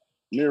are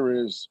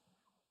near as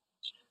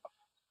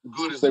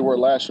good as they were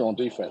last year on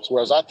defense,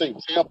 whereas I think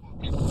Tampa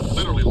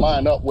literally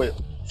line up with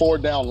 4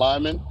 down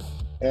linemen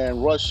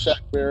and rush Shaq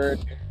Barrett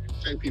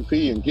and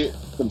JPP and get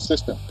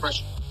consistent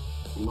pressure.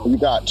 You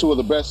got 2 of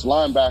the best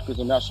linebackers in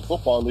the National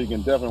Football League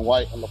in Devin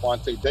White and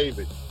Levante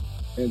David.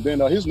 And then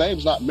his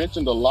name's not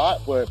mentioned a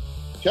lot, but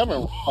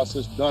Kevin Ross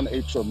has done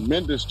a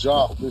tremendous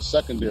job with this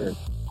secondary.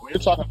 When you're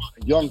talking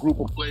about a young group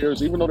of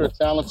players, even though they're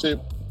talented,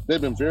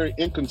 they've been very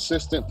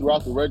inconsistent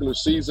throughout the regular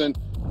season.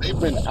 They've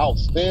been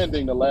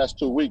outstanding the last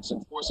 2 weeks,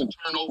 enforcing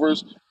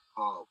turnovers,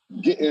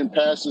 getting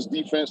past this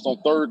defense on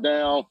 3rd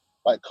down,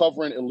 like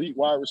covering elite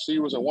wide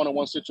receivers in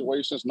one-on-one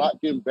situations, not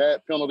getting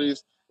bad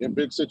penalties in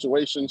big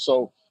situations.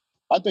 So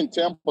I think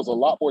Tampa's a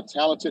lot more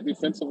talented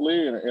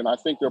defensively, and I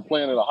think they're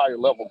playing at a higher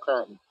level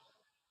currently.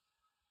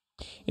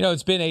 You know,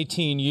 it's been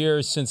 18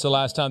 years since the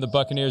last time the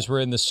Buccaneers were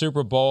in the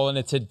Super Bowl, and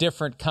it's a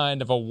different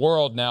kind of a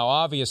world now,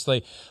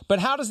 obviously. But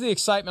how does the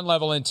excitement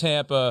level in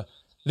Tampa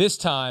this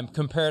time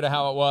compare to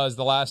how it was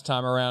the last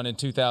time around in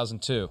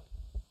 2002?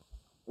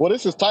 Well,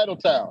 this is Title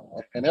Town,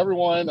 and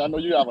everyone, I know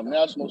you have a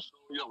national show.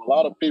 You have a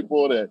lot of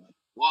people that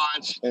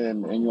watch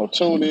and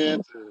tune in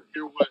to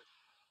hear what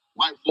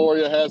Mike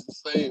Florio has to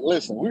say.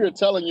 Listen, we are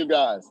telling you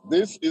guys,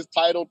 this is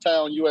Title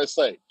Town,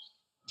 USA.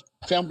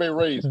 Tampa Bay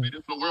Rays made it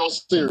to the World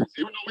Series.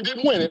 Even though we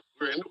didn't win it,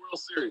 we were in the World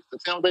Series. The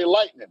Tampa Bay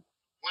Lightning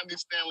won the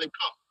Stanley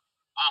Cup.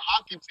 Our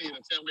hockey team,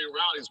 the Tampa Bay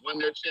Rowdies, won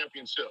their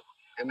championship.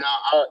 And now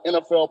our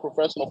NFL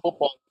professional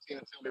football team,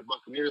 the Tampa Bay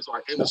Buccaneers,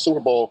 are in the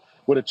Super Bowl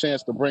with a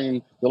chance to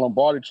bring the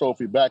Lombardi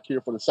Trophy back here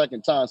for the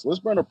second time. So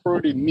it's been a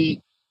pretty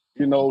neat,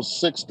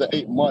 6 to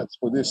 8 months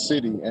for this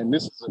city. And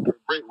this is a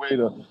great way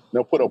to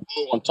put a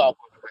bow on top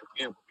of it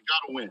again. We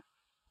got to win.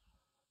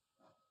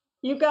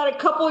 You've got a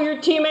couple of your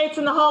teammates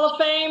in the Hall of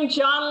Fame.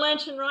 John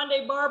Lynch and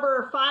Rondé Barber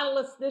are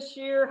finalists this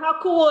year.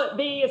 How cool will it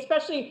be,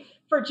 especially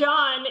for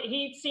John?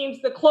 He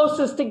seems the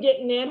closest to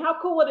getting in. How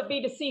cool would it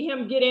be to see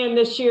him get in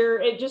this year?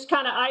 It just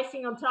kind of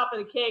icing on top of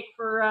the cake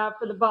for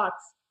the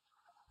Bucks.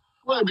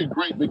 Well, it'd be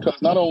great because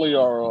not only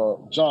are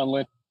John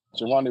Lynch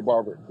and Rondé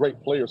Barber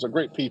great players, they're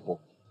great people.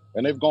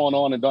 And they've gone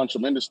on and done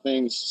tremendous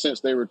things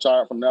since they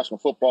retired from the National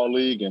Football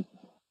League. And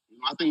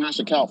I think that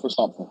should count for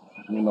something,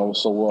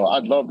 So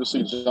I'd love to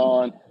see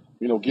John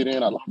get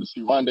in. I'd love to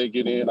see Rondé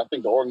get in. I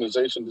think the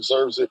organization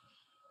deserves it.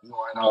 And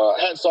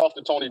hats off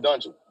to Tony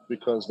Dungy,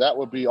 because that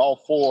would be all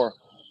four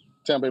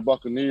Tampa Bay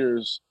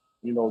Buccaneers,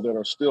 that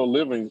are still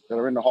living, that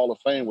are in the Hall of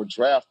Fame, were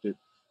drafted,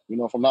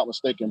 if I'm not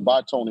mistaken,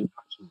 by Tony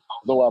Dungy.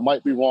 Although I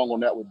might be wrong on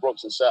that with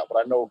Brooks and Sapp, but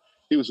I know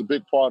he was a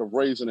big part of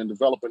raising and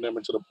developing them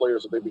into the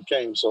players that they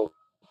became. So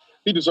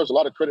he deserves a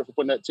lot of credit for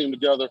putting that team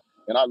together,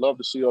 and I'd love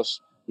to see us,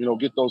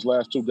 get those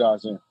last two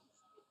guys in.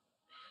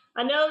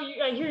 I know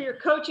I hear you're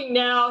coaching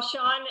now,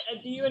 Sean.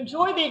 Do you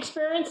enjoy the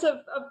experience of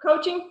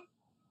coaching?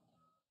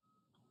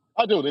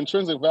 I do. The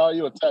intrinsic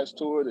value attached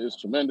to it is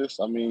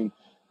tremendous. I mean,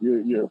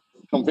 you're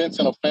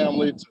convincing a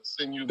family to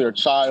send you their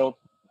child,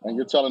 and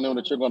you're telling them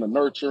that you're going to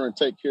nurture and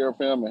take care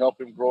of him and help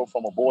him grow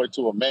from a boy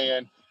to a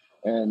man,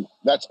 and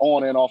that's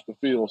on and off the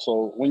field.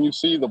 So when you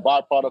see the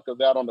byproduct of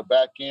that on the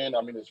back end,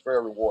 I mean, it's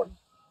very rewarding.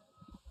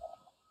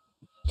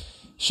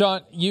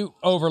 Sean, you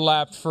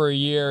overlapped for a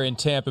year in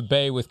Tampa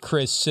Bay with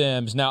Chris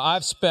Sims. Now,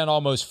 I've spent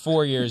almost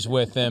 4 years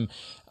with him.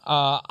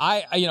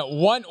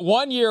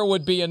 One year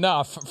would be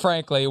enough,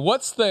 frankly.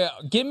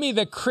 Give me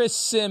the Chris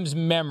Sims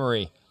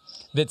memory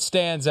that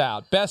stands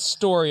out. Best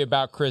story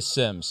about Chris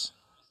Sims.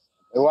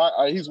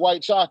 Well, he's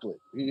white chocolate.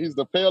 He's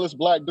the palest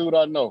black dude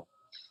I know.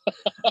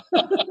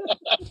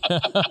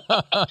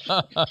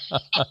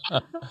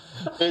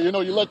 And,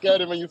 you look at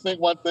him and you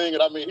think one thing,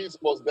 and I mean, he's the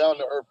most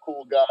down-to-earth,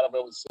 cool guy I've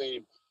ever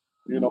seen.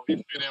 He fit in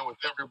with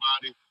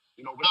everybody.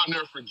 But I'll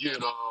never forget,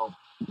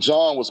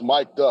 John was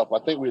mic'd up. I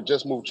think we had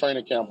just moved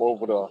training camp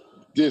over to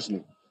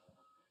Disney.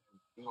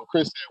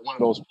 Chris had one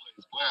of those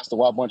plays, blast the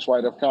Y bunch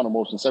right up counter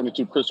motion,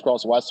 72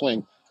 crisscross, Y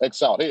swing,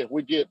 X out. Hey, if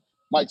we get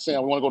Mike saying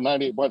we want to go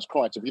 98 bunch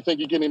crunch, if you think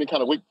you're getting any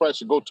kind of weak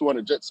pressure, go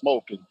 200 jet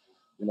smoke. And,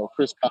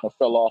 Chris kind of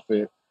fell off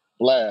at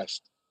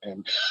blast.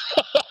 And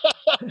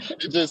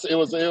it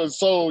was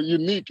so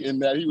unique in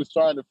that he was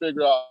trying to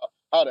figure out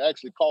how to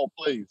actually call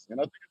plays. And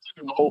I think it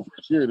took him the whole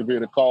first year to be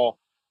able to call,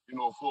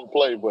 full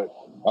play. But,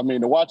 I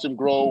mean, to watch him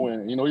grow,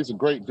 and, he's a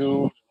great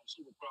dude. I'm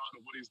super proud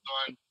of what he's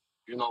done,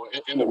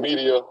 in the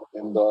media.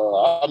 And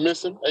I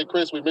miss him. Hey,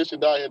 Chris, we miss you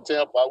down here in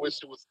Tampa. I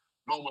wish it was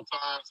normal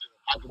times and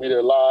I could be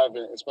there live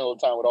and spend a little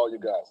time with all you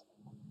guys.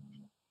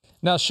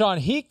 Now, Sean,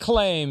 he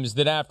claims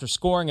that after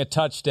scoring a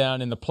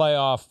touchdown in the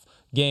playoff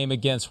game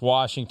against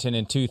Washington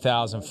in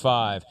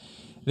 2005,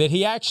 that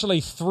he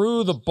actually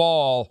threw the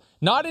ball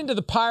not into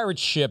the pirate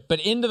ship, but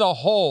into the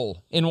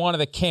hole in one of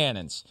the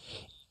cannons.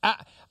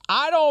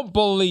 I don't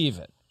believe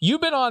it.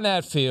 You've been on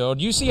that field.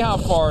 You see how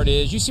far it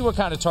is. You see what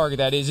kind of target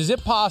that is. Is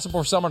it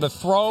possible for someone to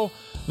throw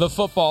the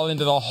football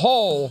into the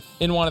hole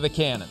in one of the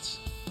cannons?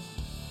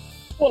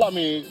 Well, I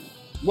mean,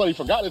 what he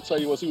forgot to tell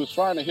you was he was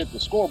trying to hit the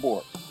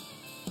scoreboard.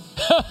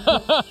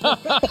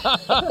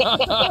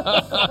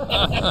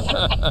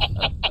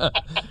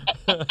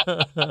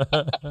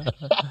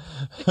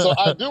 So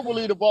I do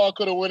believe the ball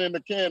could have went in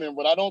the cannon,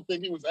 but I don't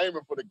think he was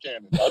aiming for the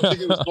cannon. I think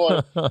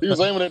he was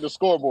aiming at the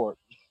scoreboard.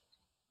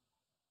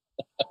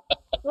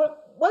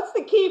 What's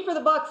the key for the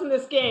Bucs in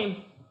this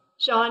game,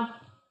 Sean?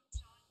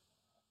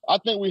 I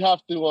think we have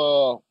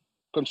to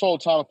control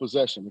time of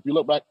possession. If you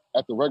look back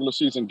at the regular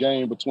season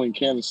game between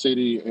Kansas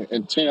City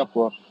and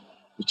Tampa,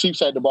 the Chiefs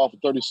had the ball for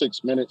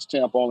 36 minutes.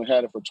 Tampa only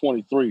had it for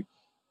 23.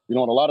 And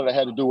a lot of that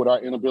had to do with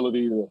our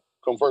inability to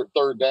convert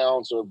third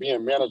downs or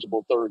being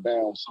manageable third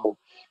downs. So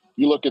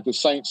you look at the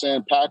Saints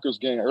and Packers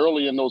game.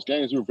 Early in those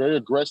games, we were very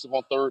aggressive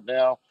on third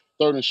down,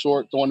 third and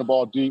short, throwing the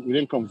ball deep. We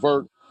didn't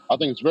convert. I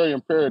think it's very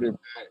imperative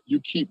that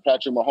you keep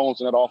Patrick Mahomes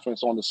and that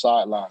offense on the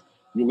sideline.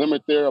 You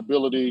limit their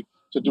ability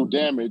to do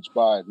damage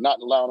by not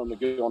allowing them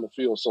to get on the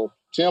field. So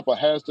Tampa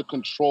has to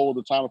control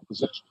the time of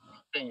possession, in my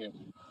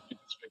opinion.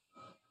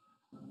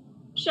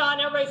 Sean,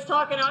 everybody's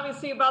talking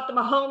obviously about the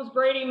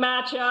Mahomes-Brady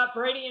matchup.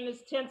 Brady in his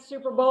 10th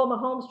Super Bowl.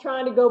 Mahomes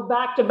trying to go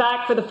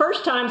back-to-back for the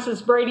first time since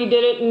Brady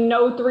did it in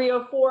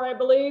 03-04, I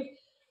believe,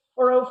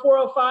 or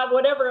 04-05,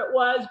 whatever it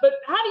was. But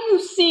how do you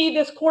see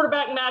this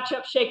quarterback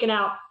matchup shaking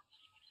out?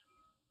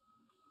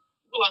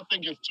 Well, I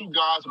think it's two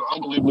guys that are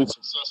unbelievably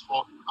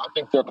successful. I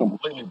think they're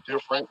completely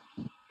different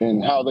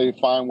in how they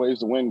find ways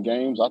to win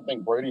games. I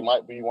think Brady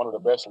might be one of the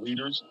best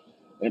leaders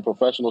in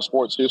professional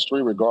sports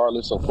history,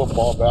 regardless of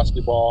football,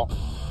 basketball,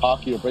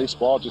 hockey, or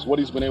baseball. Just what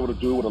he's been able to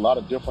do with a lot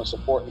of different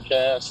supporting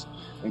casts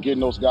and getting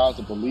those guys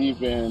to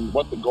believe in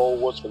what the goal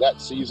was for that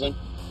season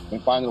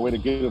and finding a way to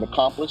get it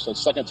accomplished.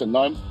 That's second to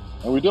none.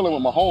 And we're dealing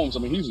with Mahomes. I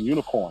mean, he's a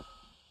unicorn.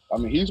 I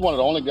mean, he's one of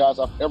the only guys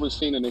I've ever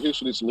seen in the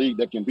history of this league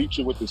that can beat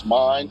you with his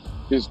mind,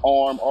 his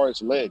arm, or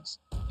his legs.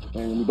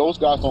 And those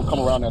guys don't come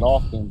around that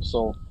often.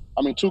 So,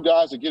 I mean, two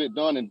guys that get it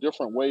done in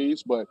different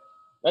ways, but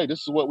hey,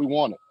 this is what we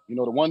wanted. You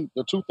know,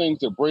 the two things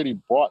that Brady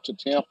brought to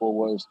Tampa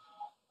was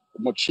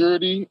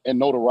maturity and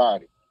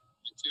notoriety.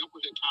 Tampa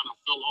had kind of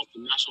fell off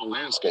the national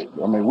landscape.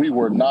 I mean, we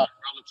were not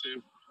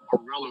relative or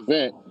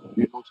relevant,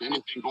 you know, to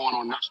anything going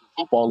on in the National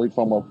Football League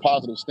from a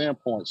positive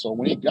standpoint. So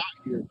when he got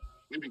here,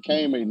 we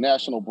became a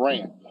national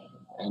brand.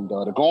 And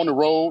to go on the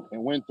road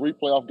and win 3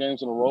 playoff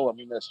games in a row, I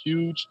mean, that's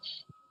huge.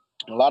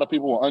 A lot of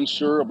people were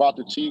unsure about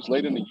the Chiefs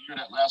late in the year,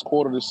 that last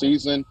quarter of the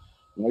season.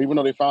 You know, even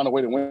though they found a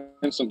way to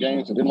win some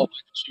games, it didn't look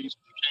like the Chiefs.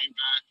 They came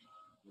back.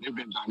 They've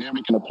been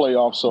dynamic in the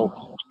playoffs. So, I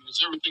mean,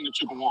 it's everything that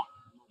you can want.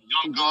 You know,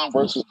 the young gun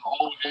versus the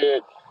old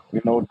head.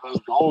 You know, does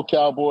the old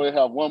cowboy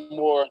have one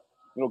more,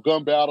 you know,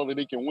 gun battle that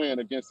he can win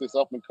against this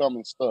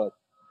up-and-coming stud?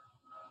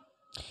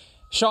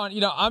 Sean,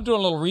 you know, I'm doing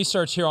a little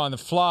research here on the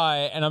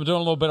fly, and I'm doing a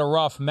little bit of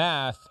rough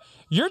math.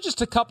 You're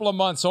just a couple of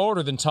months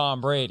older than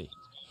Tom Brady.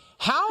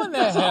 How in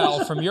the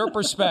hell, from your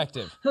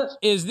perspective,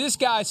 is this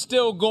guy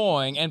still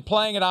going and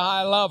playing at a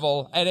high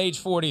level at age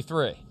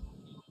 43?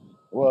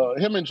 Well,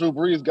 him and Drew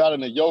Brees got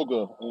into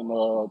yoga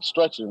and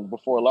stretching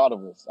before a lot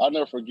of us. I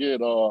never forget,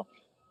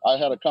 I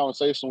had a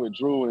conversation with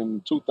Drew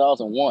in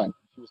 2001.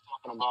 He was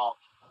talking about,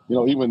 you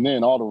know, even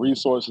then, all the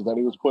resources that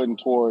he was putting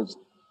towards,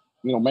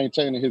 you know,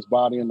 maintaining his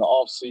body in the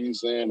off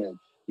season. And,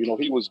 you know,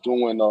 he was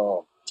doing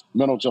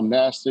mental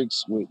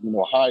gymnastics with, you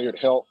know, hired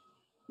help,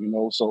 you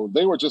know, so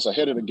they were just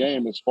ahead of the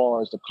game as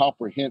far as the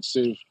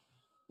comprehensive,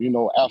 you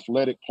know,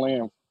 athletic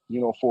plan,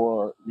 you know,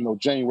 for, you know,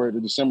 January to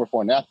December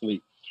for an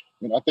athlete.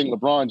 And I think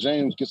LeBron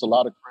James gets a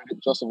lot of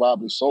credit,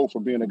 justifiably so, for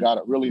being a guy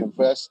that really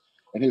invests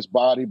in his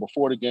body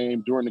before the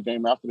game, during the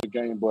game, after the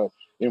game. But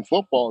in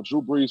football,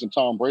 Drew Brees and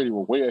Tom Brady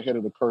were way ahead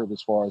of the curve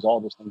as far as all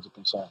those things are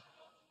concerned.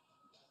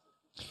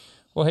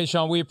 Well, hey,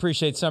 Sean, we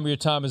appreciate some of your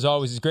time as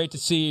always. It's great to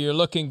see you. You're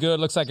looking good.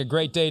 Looks like a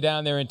great day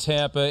down there in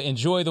Tampa.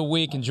 Enjoy the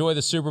week. Enjoy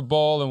the Super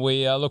Bowl, and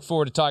we look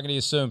forward to talking to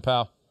you soon,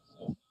 pal.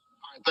 All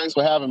right, thanks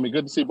for having me.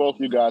 Good to see both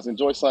of you guys.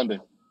 Enjoy Sunday.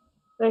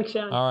 Thanks,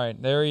 Sean. All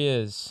right, there he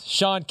is.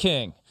 Sean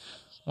King,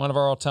 one of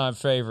our all-time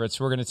favorites.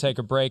 We're going to take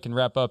a break and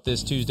wrap up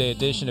this Tuesday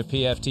edition of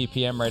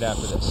PFTPM right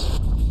after this.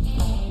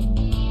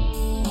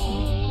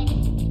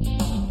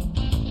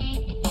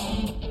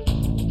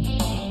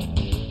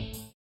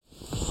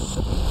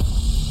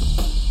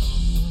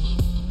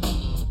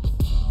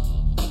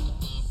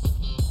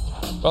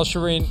 Well,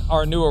 Shireen,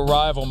 our new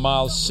arrival,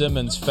 Miles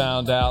Simmons,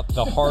 found out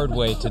the hard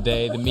way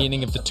today the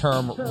meaning of the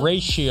term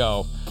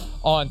ratio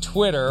on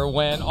Twitter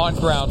when, on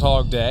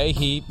Groundhog Day,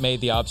 he made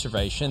the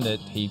observation that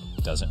he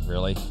doesn't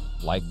really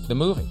like the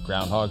movie.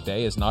 Groundhog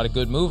Day is not a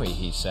good movie,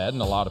 he said,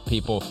 and a lot of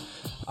people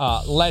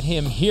let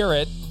him hear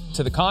it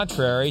to the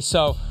contrary.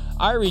 So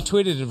I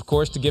retweeted it, of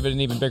course, to give it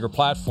an even bigger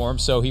platform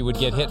so he would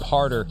get hit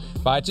harder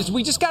by it.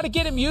 We just got to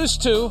get him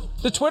used to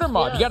the Twitter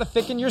mob. Yeah. You got to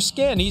thicken your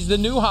skin. He's the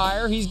new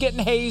hire. He's getting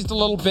hazed a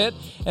little bit,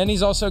 and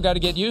he's also got to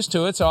get used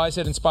to it. So I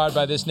said, inspired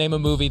by this, name a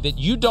movie that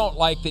you don't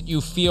like that you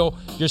feel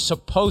you're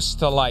supposed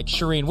to like.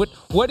 Shireen,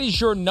 what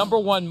is your number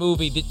one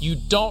movie that you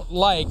don't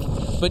like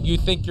but you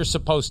think you're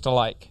supposed to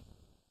like?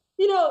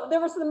 You know, there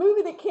was the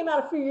movie that came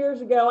out a few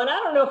years ago, and I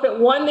don't know if it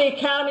won the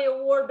Academy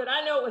Award, but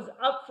I know it was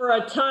up for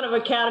a ton of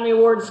Academy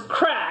Awards,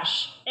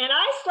 Crash. And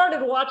I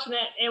started watching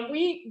it, and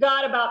we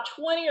got about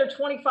 20 or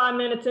 25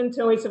 minutes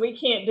into it, so we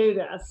can't do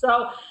this.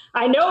 So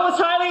I know it was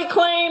highly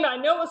acclaimed. I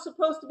know it was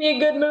supposed to be a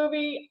good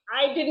movie.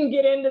 I didn't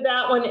get into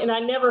that one, and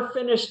I never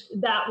finished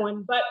that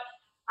one. But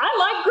I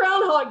like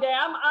Groundhog Day.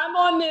 I'm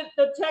on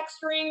the text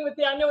string with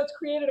I know it's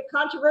created a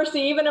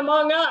controversy even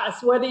among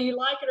us, whether you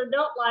like it or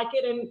don't like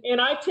it, and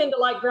I tend to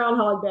like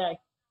Groundhog Day.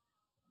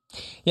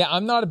 Yeah,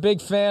 I'm not a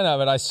big fan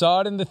of it. I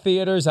saw it in the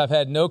theaters. I've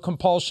had no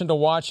compulsion to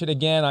watch it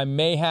again. I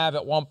may have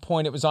at one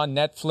point. It was on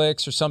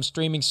Netflix or some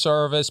streaming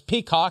service.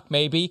 Peacock,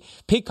 maybe.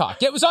 Peacock.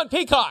 Yeah, it was on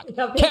Peacock.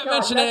 Yeah, Peacock. Can't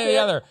mention any of the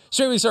other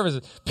streaming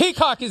services.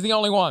 Peacock is the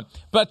only one.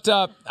 But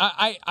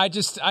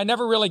I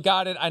never really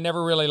got it. I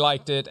never really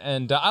liked it.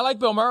 And I like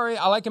Bill Murray.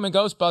 I like him in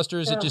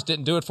Ghostbusters. Yeah. It just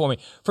didn't do it for me.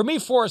 For me,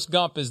 Forrest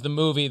Gump is the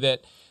movie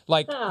that,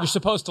 you're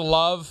supposed to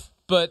love.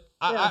 But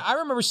I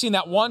remember seeing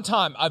that one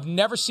time. I've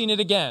never seen it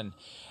again.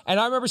 And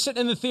I remember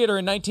sitting in the theater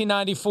in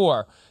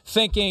 1994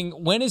 thinking,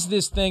 when is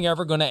this thing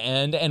ever going to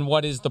end and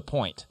what is the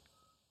point?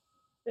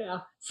 Yeah.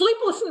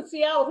 Sleepless in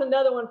Seattle is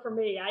another one for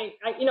me.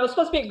 It's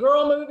supposed to be a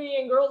girl movie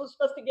and girls are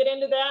supposed to get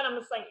into that. I'm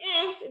just like,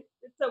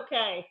 it's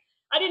okay.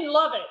 I didn't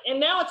love it. And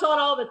now it's on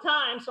all the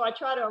time, so I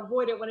try to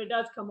avoid it when it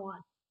does come on.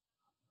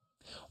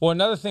 Well,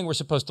 another thing we're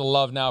supposed to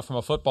love now from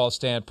a football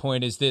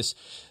standpoint is this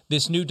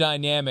new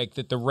dynamic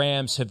that the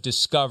Rams have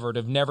discovered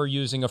of never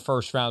using a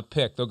first-round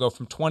pick. They'll go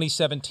from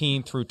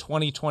 2017 through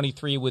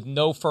 2023 with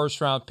no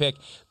first-round pick.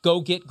 Go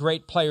get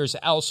great players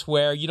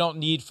elsewhere. You don't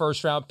need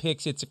first-round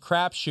picks. It's a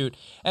crapshoot.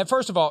 And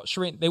first of all,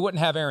 Shireen, they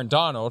wouldn't have Aaron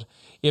Donald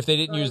if they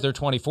didn't use their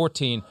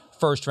 2014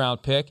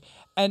 first-round pick.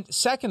 And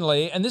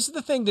secondly, and this is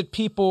the thing that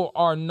people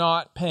are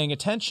not paying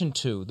attention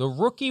to, the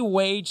rookie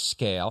wage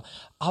scale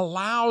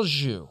allows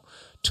you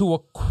to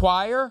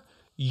acquire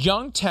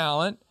young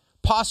talent,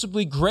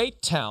 possibly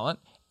great talent,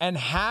 and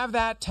have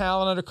that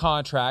talent under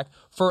contract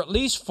for at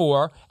least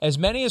 4, as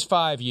many as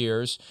 5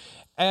 years.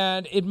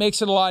 And it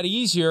makes it a lot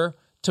easier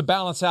to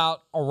balance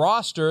out a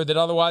roster that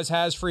otherwise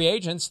has free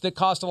agents that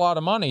cost a lot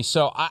of money.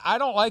 So I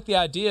don't like the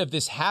idea of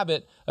this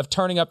habit of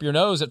turning up your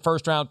nose at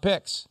first-round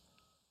picks.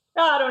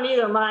 No, I don't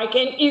either, Mike.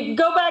 And you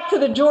go back to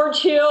the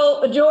George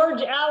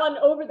Allen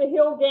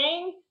over-the-hill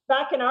game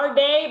back in our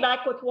day,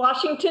 back with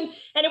Washington.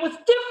 And it was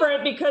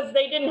different because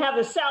they didn't have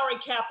the salary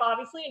cap,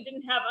 obviously, and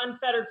didn't have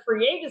unfettered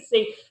free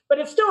agency. But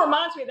it still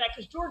reminds me of that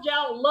because George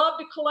Allen loved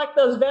to collect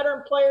those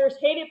veteran players,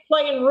 hated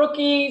playing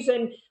rookies,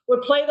 and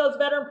would play those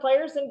veteran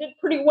players and did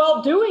pretty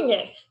well doing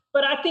it.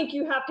 But I think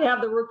you have to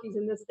have the rookies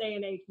in this day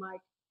and age, Mike.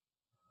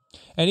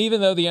 And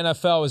even though the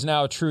NFL is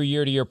now a true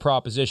year-to-year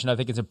proposition, I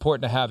think it's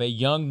important to have a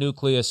young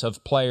nucleus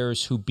of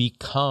players who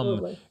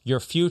become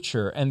your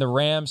future. And the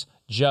Rams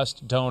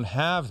just don't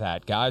have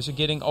that. Guys are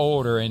getting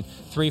older. In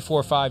 3,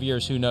 4, 5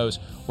 years, who knows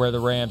where the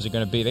Rams are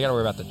going to be. They got to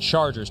worry about the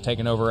Chargers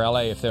taking over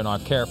L.A. if they're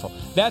not careful.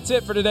 That's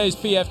it for today's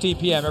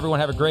PFTPM.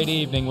 Everyone have a great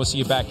evening. We'll see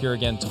you back here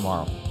again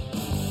tomorrow.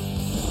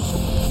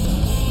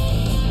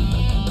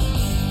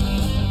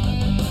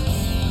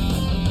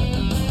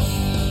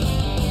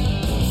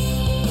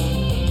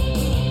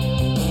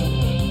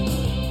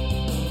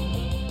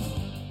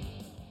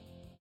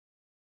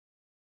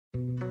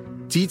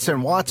 Dietz &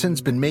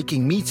 Watson's been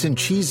making meats and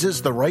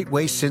cheeses the right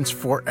way since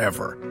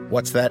forever.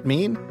 What's that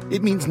mean?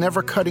 It means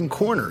never cutting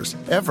corners,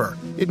 ever.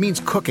 It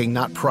means cooking,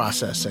 not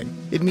processing.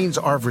 It means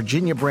our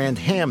Virginia brand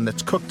ham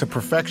that's cooked to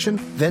perfection,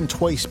 then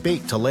twice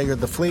baked to layer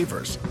the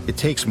flavors. It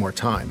takes more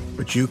time,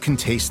 but you can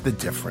taste the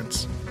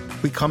difference.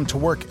 We come to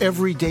work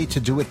every day to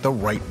do it the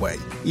right way,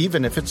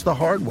 even if it's the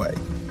hard way.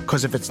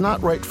 Because if it's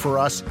not right for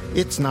us,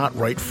 it's not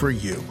right for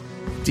you.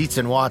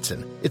 Dietz &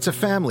 Watson, it's a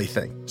family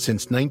thing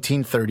since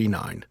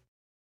 1939.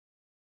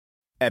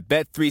 At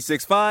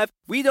Bet365,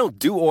 we don't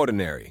do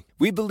ordinary.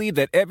 We believe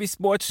that every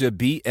sport should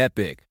be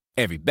epic.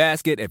 Every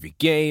basket, every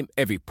game,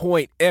 every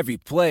point, every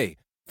play.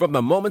 From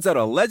the moments that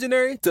are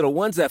legendary to the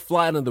ones that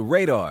fly under the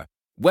radar.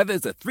 Whether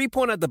it's a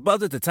three-pointer at the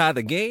buzzer to tie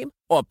the game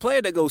or a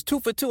player that goes 2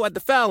 for 2 at the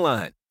foul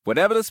line.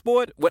 Whatever the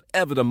sport,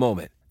 whatever the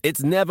moment.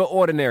 It's never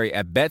ordinary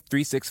at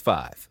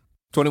Bet365.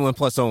 21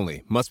 plus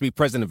only. Must be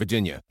present in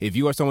Virginia. If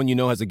you or someone you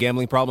know has a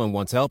gambling problem and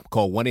wants help,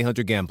 call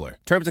 1-800-GAMBLER.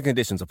 Terms and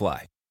conditions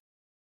apply.